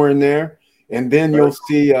 somewhere in there. And then you'll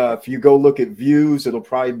see if you go look at views, it'll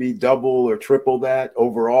probably be double or triple that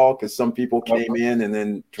overall, because some people came in and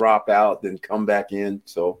then drop out, then come back in.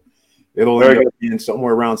 So it'll end up being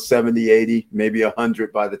somewhere around 70, 80, maybe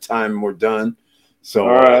 100 by the time we're done.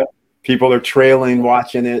 So people are trailing,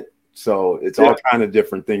 watching it. So it's all kind of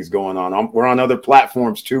different things going on. We're on other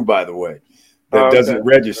platforms too, by the way, that doesn't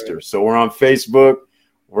register. So we're on Facebook,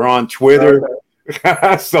 we're on Twitter.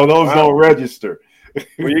 So those don't register.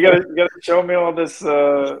 Well, you gotta show me all this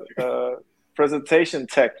presentation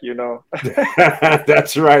tech,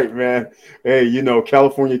 That's right, man. Hey,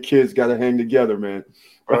 California kids got to hang together, man.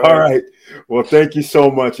 All right. Well, thank you so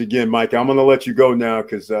much again, Mike. I'm going to let you go now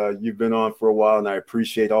because you've been on for a while, and I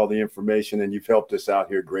appreciate all the information, and you've helped us out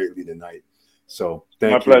here greatly tonight. So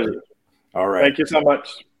thank you. My pleasure. All right. Thank you so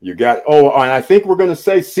much. You got it. Oh, and I think we're going to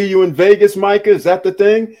say see you in Vegas, Micah. Is that the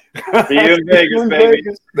thing? See you in Vegas, baby.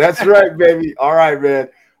 Vegas. That's right, baby. All right, man.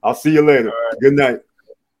 I'll see you later. Right. Good night.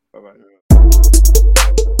 Bye-bye.